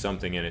will be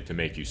something in it to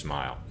make you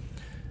smile.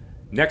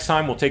 Next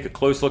time, we'll take a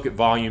close look at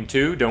Volume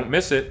 2. Don't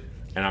miss it.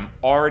 And I'm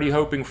already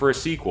hoping for a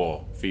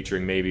sequel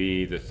featuring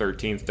maybe the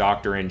 13th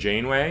Doctor and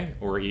Janeway,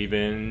 or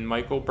even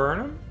Michael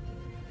Burnham.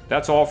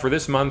 That's all for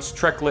this month's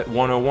TrekLit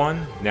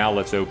 101. Now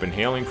let's open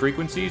hailing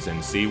frequencies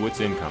and see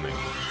what's incoming.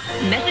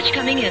 Message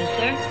coming in,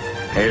 sir.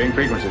 Hailing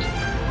frequencies.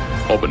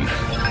 Open.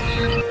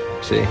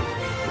 See,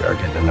 we are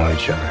getting to know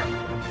each other.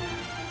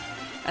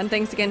 And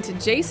thanks again to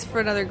Jace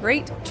for another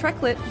great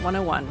TrekLit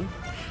 101.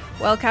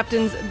 Well,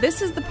 Captains,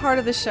 this is the part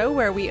of the show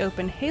where we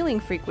open hailing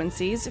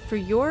frequencies for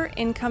your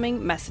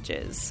incoming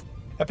messages.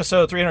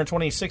 Episode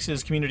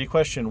 326's community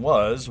question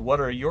was, what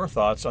are your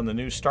thoughts on the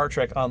new Star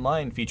Trek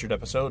Online featured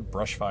episode,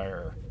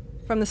 Brushfire?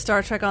 From the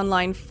Star Trek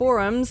Online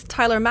forums,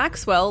 Tyler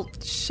Maxwell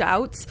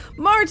shouts,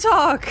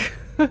 Martok!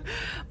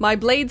 My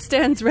blade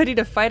stands ready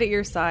to fight at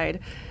your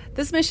side.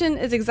 This mission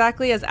is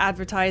exactly as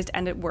advertised,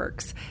 and it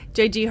works.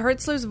 J.G.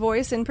 Hertzler's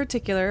voice, in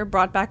particular,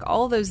 brought back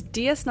all those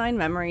DS9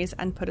 memories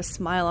and put a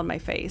smile on my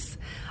face.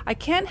 I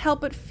can't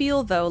help but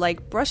feel, though,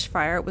 like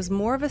Brushfire was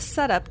more of a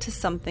setup to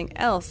something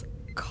else,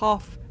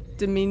 cough,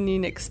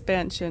 Dominion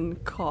expansion,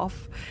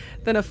 cough,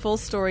 than a full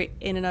story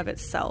in and of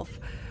itself.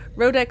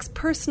 Rodek's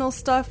personal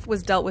stuff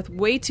was dealt with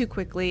way too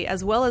quickly,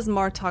 as well as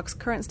Martok's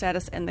current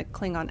status in the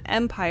Klingon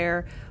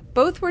Empire.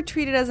 Both were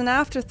treated as an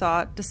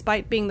afterthought,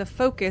 despite being the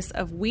focus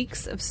of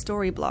weeks of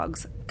story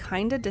blogs.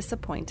 Kinda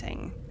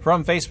disappointing.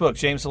 From Facebook,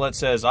 James Gillette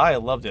says, I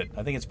loved it.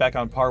 I think it's back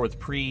on par with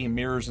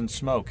pre-Mirrors and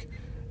Smoke.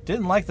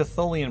 Didn't like the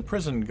Tholian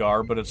prison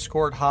garb, but it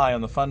scored high on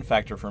the fun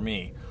factor for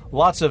me.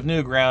 Lots of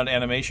new ground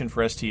animation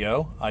for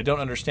STO. I don't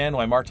understand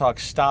why Martok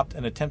stopped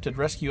an attempted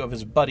rescue of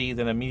his buddy,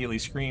 then immediately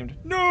screamed,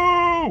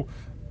 No!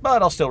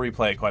 But I'll still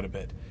replay it quite a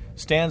bit.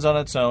 Stands on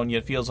its own,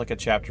 yet feels like a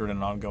chapter in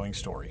an ongoing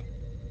story.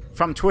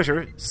 From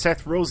Twitter,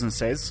 Seth Rosen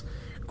says,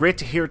 great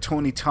to hear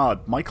Tony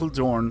Todd, Michael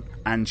Dorn,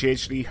 and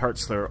J.G.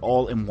 Hertzler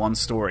all in one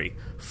story.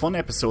 Fun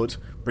episode,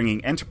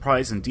 bringing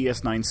Enterprise and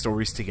DS9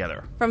 stories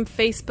together. From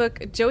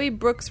Facebook, Joey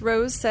Brooks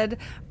Rose said,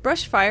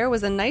 Brushfire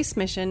was a nice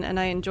mission and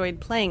I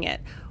enjoyed playing it.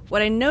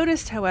 What I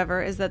noticed,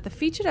 however, is that the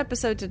featured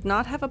episode did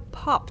not have a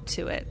pop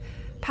to it.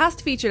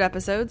 Past featured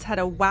episodes had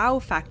a wow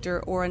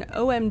factor or an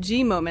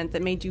OMG moment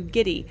that made you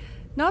giddy.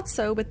 Not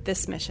so with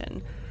this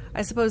mission.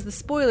 I suppose the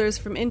spoilers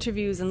from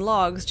interviews and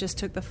logs just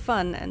took the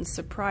fun and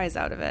surprise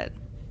out of it.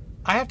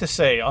 I have to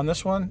say, on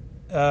this one,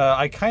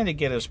 I kind of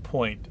get his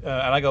point. And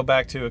I go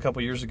back to a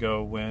couple years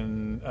ago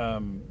when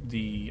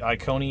the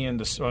Iconian,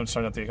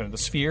 the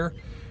Sphere,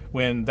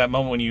 when that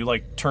moment when you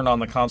like turn on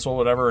the console or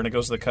whatever and it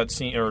goes to the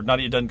cutscene, or not,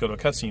 it doesn't go to a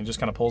cutscene, it just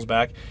kind of pulls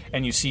back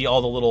and you see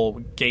all the little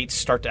gates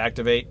start to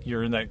activate.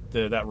 You're in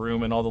that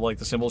room and all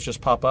the symbols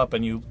just pop up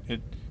and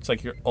it's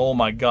like, oh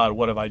my god,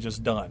 what have I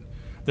just done?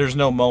 There's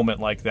no moment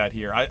like that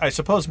here. I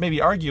suppose maybe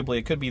arguably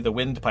it could be the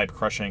windpipe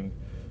crushing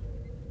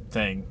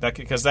thing,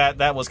 because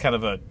that was kind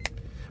of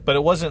but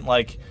it wasn't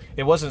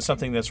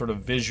something that sort of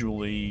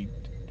visually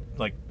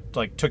like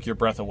took your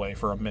breath away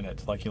for a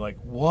minute. Like you're like,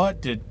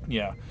 what did?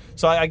 Yeah.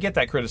 So I get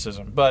that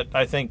criticism, but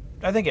I think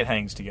it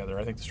hangs together.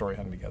 I think the story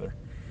hung together.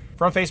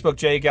 From Facebook,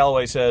 Jay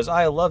Galloway says,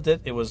 I loved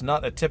it. It was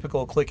not a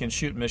typical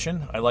click-and-shoot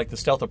mission. I like the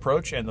stealth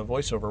approach and the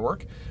voiceover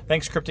work.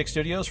 Thanks, Cryptic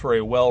Studios, for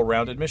a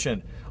well-rounded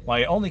mission.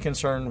 My only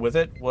concern with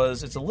it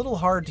was it's a little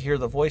hard to hear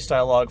the voice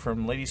dialogue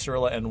from Lady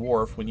Cirilla and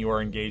Worf when you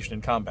are engaged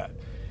in combat.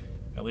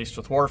 At least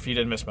with Worf, you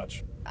didn't miss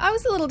much. I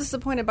was a little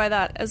disappointed by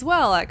that as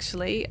well,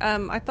 actually.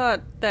 I thought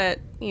that,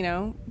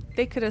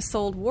 they could have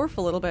sold Worf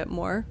a little bit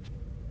more.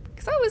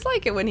 Because I always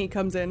like it when he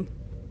comes in.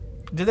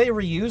 Did they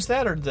reuse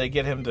that, or did they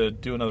get him to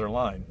do another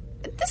line?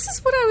 This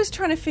is what I was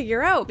trying to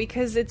figure out,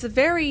 because it's a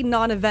very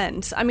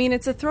non-event. I mean,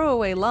 it's a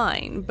throwaway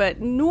line,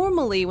 but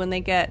normally when they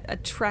get a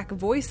Trek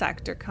voice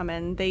actor come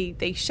in,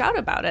 they shout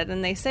about it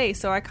and they say.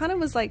 So I kind of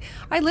was like,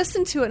 I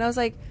listened to it and I was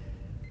like,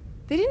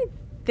 they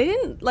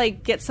didn't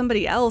like get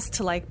somebody else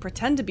to like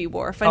pretend to be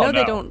Worf. I know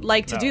they don't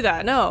like to do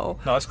that. No,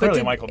 it's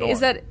clearly Michael Dorn. Is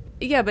that?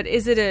 Yeah, but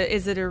is it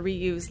a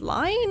reused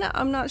line?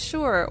 I'm not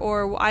sure,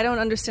 or I don't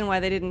understand why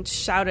they didn't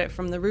shout it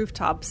from the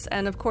rooftops.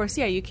 And of course,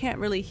 yeah, you can't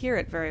really hear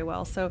it very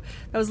well, so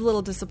that was a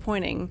little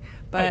disappointing.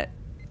 But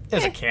it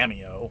was a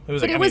cameo.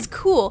 It was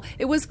cool.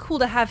 It was cool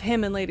to have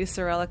him and Lady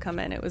Cirilla come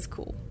in. It was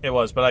cool. It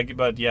was,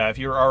 but yeah, if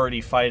you're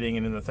already fighting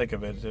and in the thick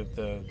of it,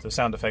 the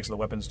sound effects of the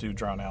weapons do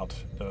drown out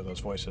those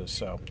voices.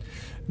 So,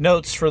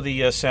 notes for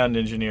the sound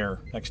engineer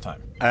next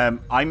time.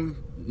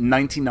 I'm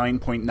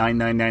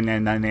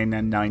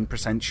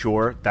 99.9999999%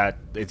 sure that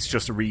it's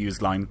just a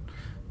reused line,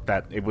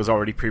 that it was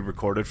already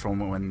pre-recorded from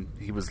when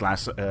he was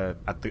last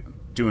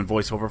doing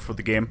voiceover for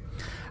the game,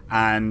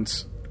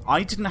 and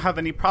I didn't have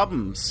any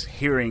problems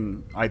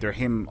hearing either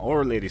him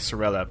or Lady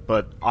Cirilla,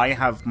 but I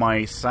have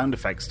my sound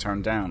effects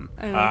turned down.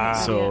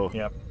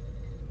 Yep.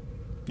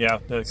 Yeah,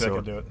 that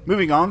could do it.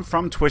 Moving on,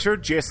 from Twitter,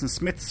 Jason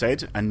Smith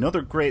said,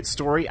 another great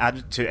story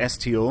added to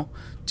STO.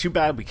 Too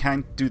bad we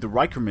can't do the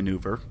Riker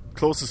maneuver.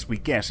 Closest we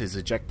get is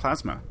eject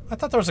plasma. I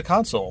thought there was a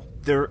console.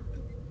 There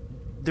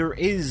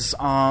is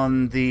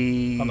on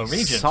the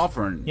Regent.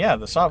 Sovereign. Yeah,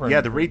 the Sovereign.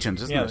 Yeah, the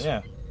Regent, isn't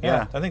it?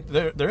 Yeah. I think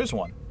there is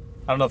one.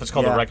 don't know if it's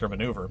called the Riker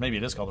maneuver. Maybe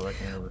it is called the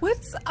Riker maneuver.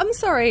 I'm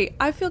sorry,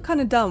 I feel kind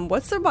of dumb.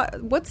 What's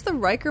the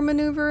Riker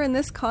maneuver in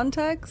this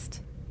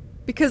context?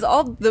 Because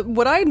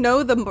what I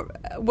know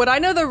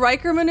the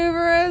Riker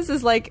maneuver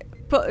is like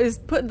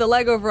putting the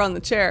leg over on the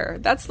chair.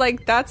 That's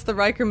the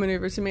Riker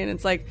maneuver to me, and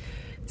it's like,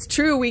 it's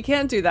true, we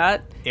can't do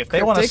that. If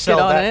they want to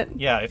sell that,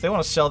 if they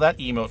want to sell that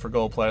emote for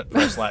gold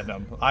plus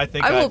platinum, I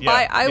think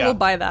I will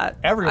buy that.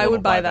 Everyone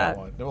would buy that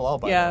one. They will all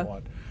buy that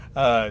one.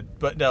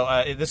 But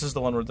no, this is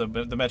the one where the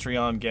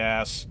Metreon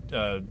gas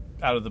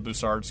out of the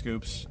Bussard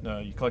scoops.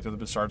 You collected the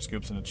Bussard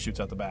scoops and it shoots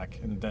out the back,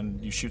 and then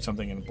you shoot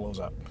something and it blows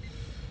up.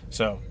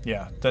 So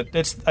yeah, I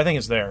think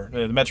it's there.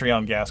 The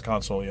Metreon gas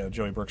console. Yeah,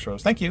 Joey Brooks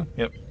Rose. Thank you.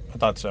 Yep, I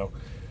thought so.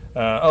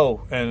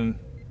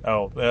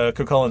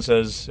 Cucullin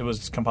says it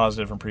was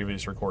composited from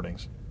previous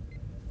recordings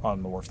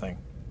on the Worf thing.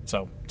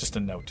 So, just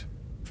a note.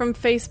 From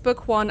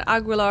Facebook, Juan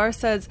Aguilar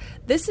says,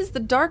 "This is the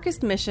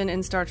darkest mission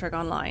in Star Trek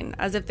Online,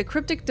 as if the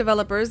Cryptic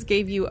developers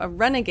gave you a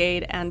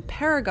Renegade and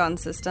Paragon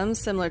system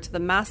similar to the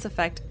Mass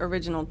Effect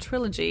original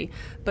trilogy,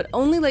 but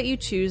only let you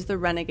choose the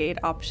Renegade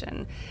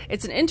option.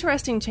 It's an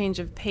interesting change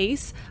of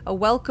pace, a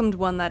welcomed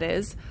one that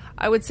is.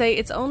 I would say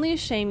it's only a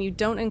shame you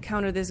don't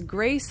encounter this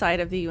gray side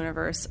of the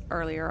universe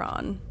earlier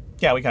on."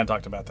 Yeah, we kind of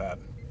talked about that.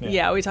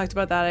 Yeah, we talked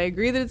about that. I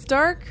agree that it's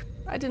dark.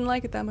 I didn't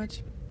like it that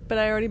much. But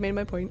I already made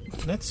my point.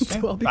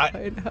 So I'll be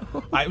quiet now.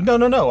 No.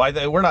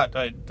 We're not.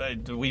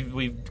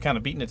 We've kind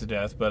of beaten it to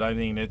death. But I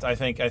mean, I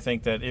think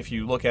that if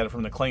you look at it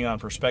from the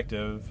Klingon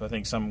perspective, I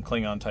think some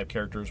Klingon type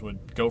characters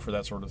would go for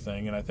that sort of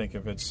thing. And I think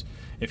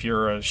if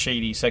you're a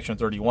shady Section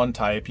 31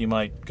 type, you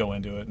might go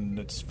into it, and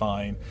it's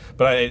fine.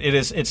 But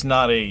it's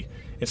not a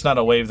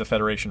wave the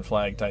Federation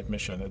flag type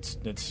mission. It's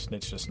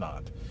just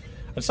not.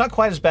 It's not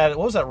quite as bad.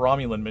 What was that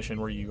Romulan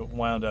mission where you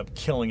wound up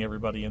killing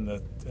everybody in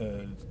the?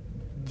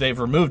 They've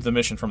removed the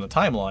mission from the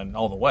timeline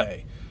all the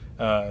way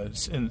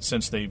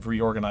since they've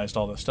reorganized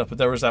all this stuff. But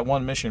there was that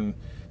one mission,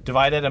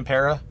 Divide et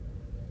Impera.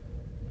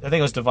 I think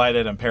it was Divide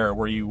et Impera,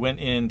 where you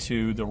went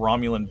into the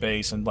Romulan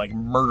base and like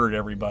murdered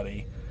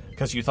everybody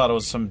because you thought it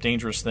was some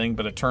dangerous thing.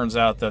 But it turns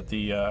out that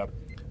the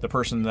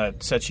person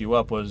that set you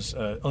up was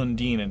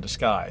Undine in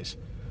disguise.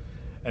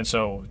 And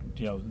so,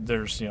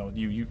 there's, and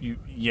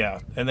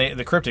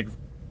the Cryptic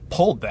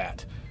pulled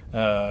that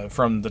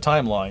from the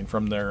timeline,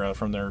 from their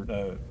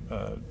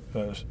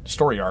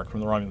story arc,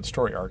 from the Romulan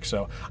story arc.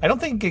 So I don't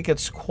think it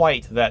gets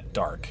quite that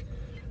dark,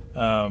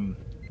 but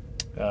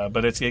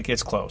it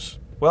gets close.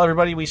 Well,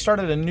 everybody, we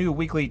started a new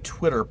weekly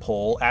Twitter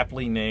poll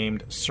aptly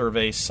named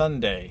Survey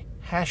Sunday.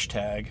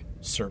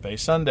 #Survey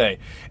Sunday.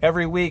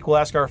 Every week, we'll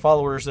ask our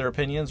followers their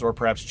opinions or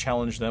perhaps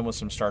challenge them with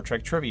some Star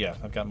Trek trivia.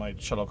 I've got my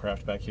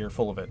shuttlecraft back here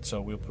full of it,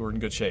 so we're in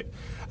good shape.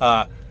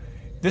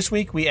 This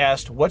week, we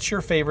asked, what's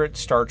your favorite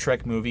Star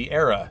Trek movie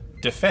era?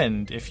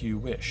 Defend if you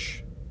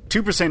wish.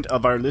 2%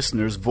 of our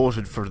listeners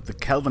voted for the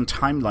Kelvin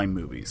Timeline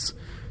movies.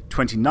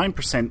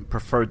 29%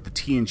 preferred the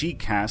TNG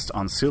cast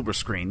on silver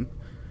screen.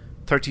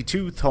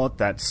 32% thought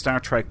that Star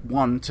Trek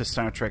 1 to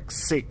Star Trek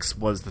 6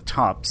 was the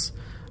tops.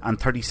 And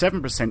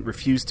 37%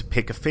 refused to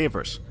pick a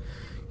favourite.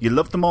 You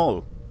loved them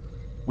all.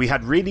 We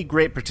had really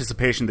great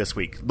participation this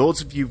week.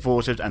 Loads of you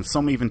voted, and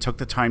some even took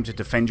the time to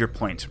defend your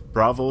point.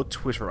 Bravo,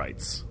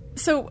 Twitterites.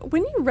 So,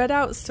 when you read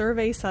out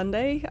Survey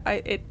Sunday,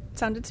 it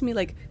sounded to me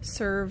like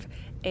Serve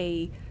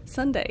a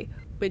Sunday,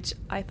 which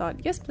I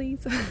thought, yes, please,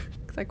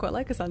 because I quite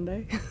like a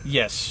Sunday.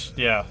 Yes,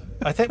 yeah.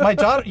 I think my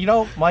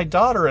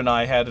daughter and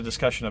I had a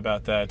discussion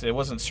about that. It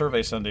wasn't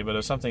Survey Sunday, but it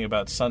was something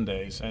about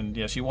Sundays. And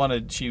yeah, she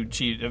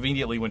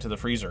immediately went to the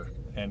freezer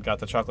and got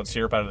the chocolate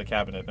syrup out of the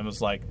cabinet and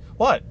was like,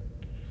 what?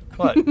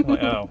 Like,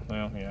 oh,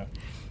 well, yeah.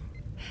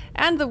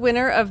 And the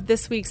winner of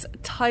this week's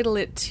Title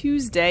It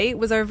Tuesday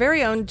was our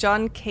very own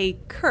John K.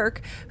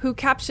 Kirk, who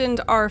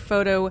captioned our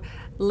photo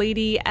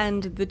 "Lady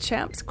and the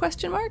Champs?" ?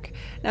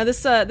 Now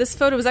this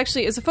photo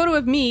is a photo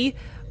of me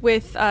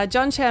with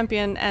John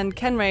Champion and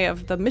Ken Ray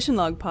of the Mission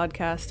Log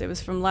podcast. It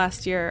was from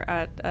last year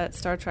at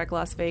Star Trek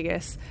Las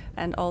Vegas,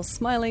 and all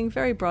smiling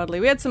very broadly.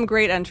 We had some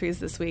great entries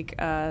this week.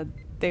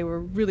 They were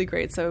really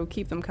great, so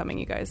keep them coming,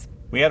 you guys.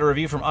 We had a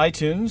review from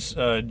iTunes.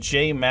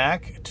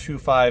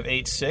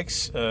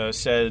 JMac2586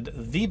 said,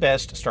 the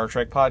best Star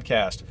Trek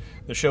podcast.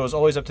 The show is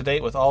always up to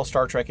date with all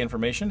Star Trek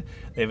information.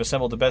 They've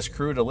assembled the best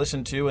crew to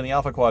listen to in the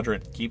Alpha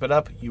Quadrant. Keep it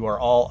up. You are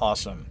all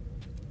awesome.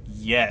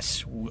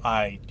 Yes,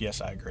 I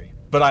agree.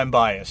 But I'm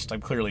biased.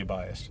 I'm clearly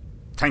biased.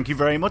 Thank you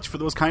very much for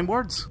those kind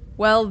words.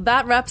 Well,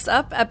 that wraps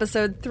up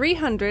episode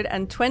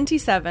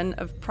 327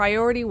 of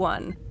Priority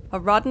One, a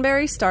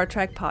Roddenberry Star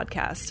Trek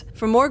podcast.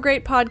 For more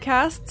great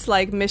podcasts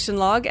like Mission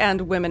Log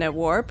and Women at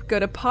Warp, go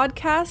to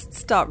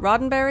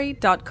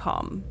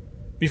podcasts.roddenberry.com.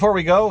 Before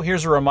we go,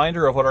 here's a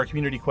reminder of what our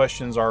community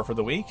questions are for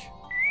the week.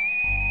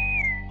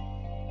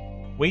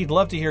 We'd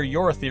love to hear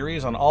your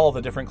theories on all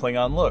the different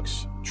Klingon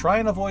looks. Try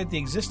and avoid the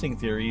existing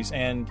theories,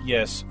 and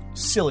yes,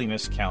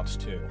 silliness counts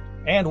too.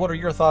 And what are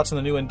your thoughts on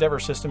the new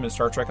Endeavor system in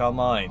Star Trek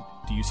Online?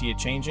 Do you see it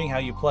changing how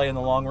you play in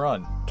the long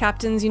run?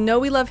 Captains, you know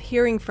we love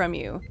hearing from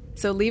you.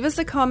 So leave us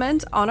a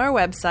comment on our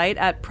website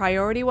at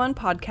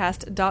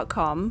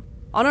PriorityOnePodcast.com,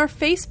 on our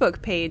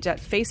Facebook page at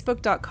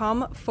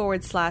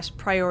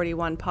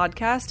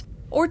facebook.com/PriorityOnePodcast,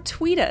 or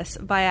tweet us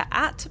via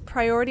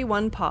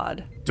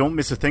 @PriorityOnePod. Don't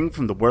miss a thing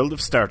from the world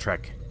of Star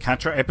Trek.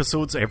 Catch our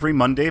episodes every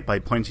Monday by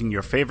pointing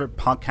your favourite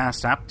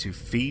podcast app to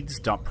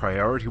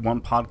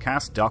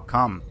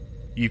feeds.PriorityOnePodcast.com.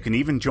 You can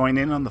even join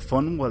in on the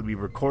fun while we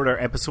record our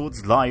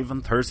episodes live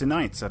on Thursday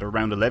nights at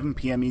around 11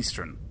 PM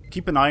Eastern.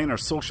 Keep an eye on our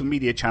social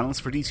media channels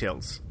for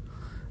details.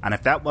 And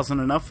if that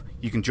wasn't enough,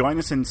 you can join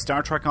us in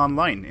Star Trek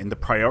Online in the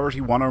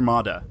Priority One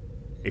Armada.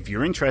 If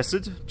you're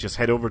interested, just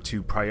head over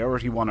to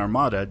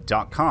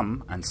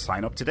PriorityOneArmada.com and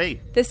sign up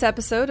today. This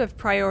episode of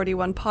Priority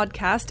One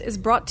Podcast is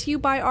brought to you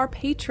by our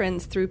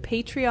patrons through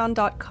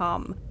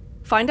Patreon.com.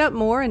 Find out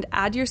more and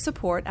add your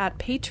support at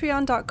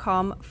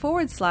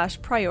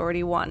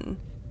Patreon.com/PriorityOne.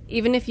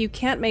 Even if you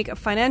can't make a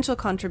financial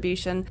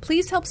contribution,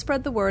 please help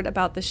spread the word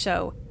about the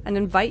show and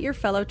invite your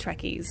fellow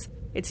Trekkies.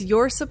 It's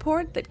your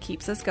support that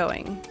keeps us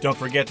going. Don't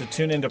forget to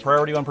tune into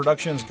Priority One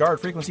Productions' Guard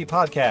Frequency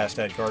podcast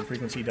at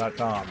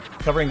guardfrequency.com,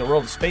 covering the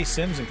world of space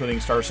sims, including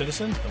Star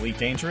Citizen, Elite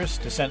Dangerous,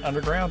 Descent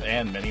Underground,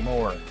 and many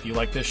more. If you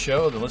like this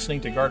show, then listening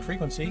to Guard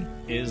Frequency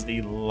is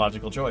the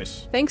logical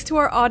choice. Thanks to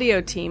our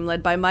audio team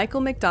led by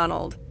Michael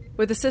McDonald,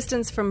 with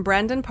assistance from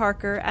Brandon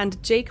Parker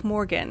and Jake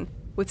Morgan,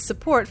 with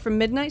support from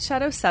Midnight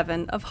Shadow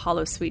 7 of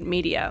Holosuite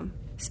Media.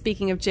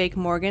 Speaking of Jake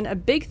Morgan, a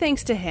big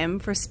thanks to him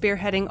for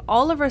spearheading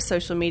all of our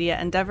social media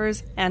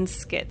endeavors and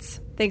skits.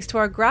 Thanks to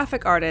our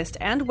graphic artist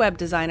and web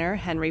designer,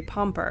 Henry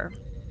Pomper.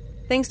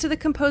 Thanks to the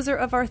composer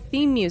of our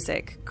theme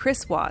music,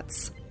 Chris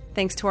Watts.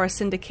 Thanks to our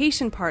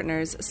syndication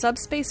partners,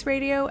 Subspace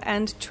Radio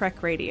and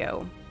Trek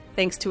Radio.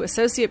 Thanks to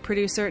associate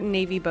producer,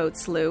 Navy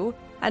Boats Lou.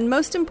 And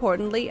most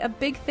importantly, a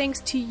big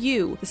thanks to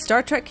you, the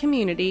Star Trek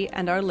community,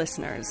 and our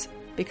listeners.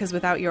 Because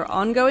without your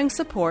ongoing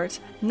support,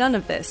 none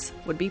of this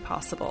would be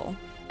possible.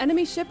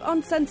 Enemy ship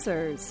on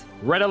sensors.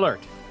 Red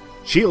alert.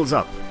 Shields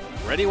up.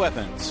 Ready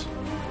weapons.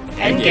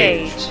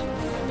 Engage.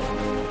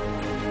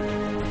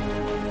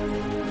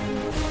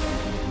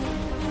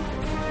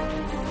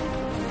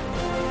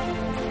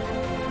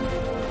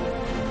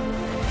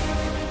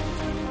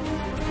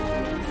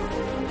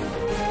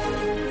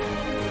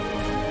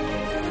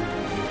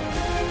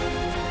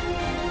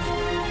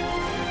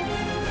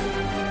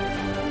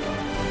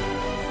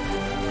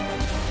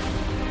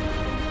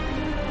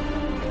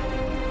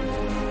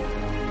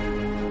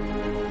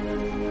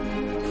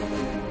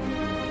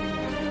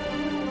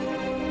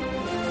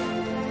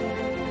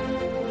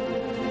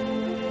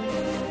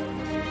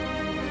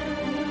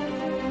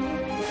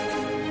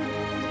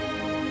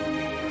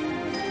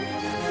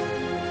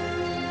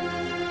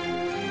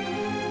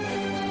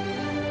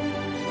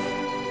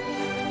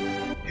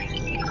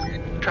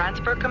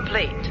 Transfer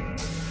complete.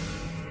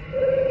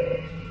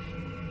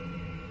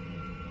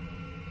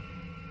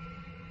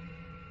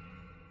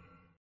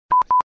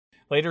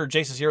 Later,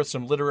 Jace is here with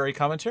some literary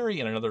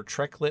commentary and another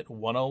TrekLit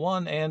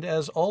 101. And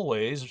as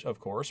always, of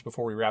course,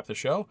 before we wrap the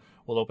show,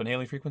 we'll open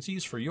hailing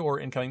frequencies for your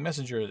incoming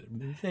messenger.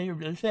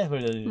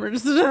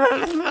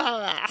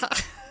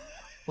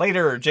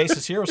 Later, Jace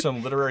is here with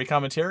some literary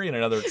commentary and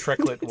another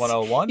TrekLit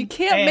 101. You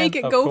can't make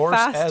it go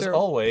faster. As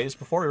always,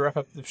 before we wrap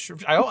up the show,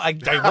 I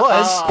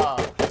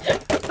was.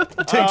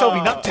 Until you told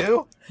me not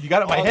to. You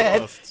got it in my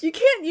head. You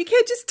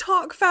can't just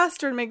talk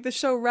faster and make the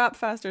show wrap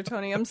faster,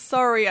 Tony. I'm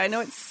sorry. I know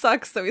it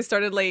sucks that we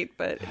started late,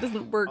 but it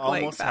doesn't work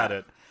like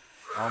that.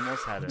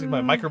 Almost had it.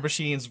 My Micro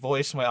Machines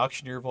voice, my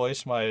auctioneer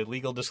voice, my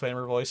legal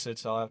disclaimer voice.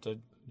 I'll have to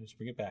just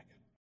bring it back.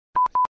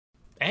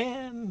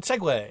 And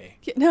segue.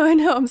 Yeah, no, I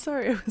know. I'm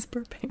sorry. I was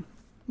burping.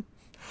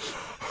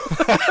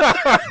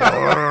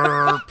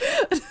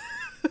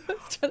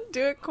 Trying to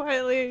do it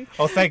quietly.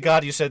 Oh, thank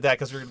God you said that,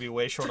 because we're going to be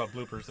way short on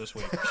bloopers this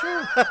week.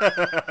 Sure.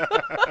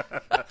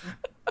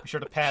 Be sure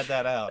to pad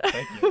that out.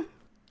 Thank you.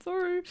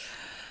 Sorry.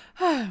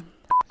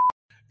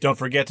 Don't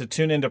forget to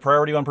tune into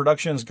Priority One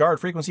Productions' Guard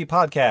Frequency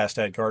podcast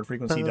at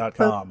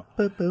guardfrequency.com,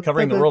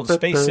 covering the world of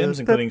space sims,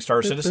 including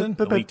Star Citizen,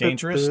 Elite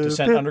Dangerous,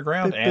 Descent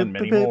Underground, and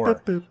many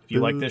more. If you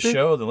like this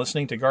show, then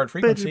listening to Guard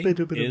Frequency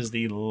is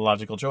the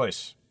logical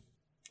choice.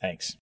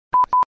 Thanks.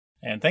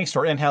 And thanks to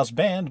our in-house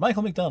band,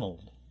 Michael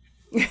McDonald.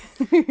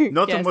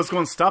 Nothing was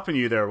going stopping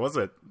you there, was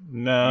it?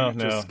 No, you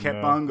just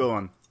kept on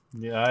going.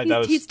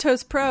 Yeah, he's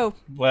Toast Pro.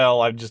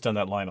 Well, I've just done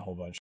that line a whole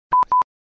bunch.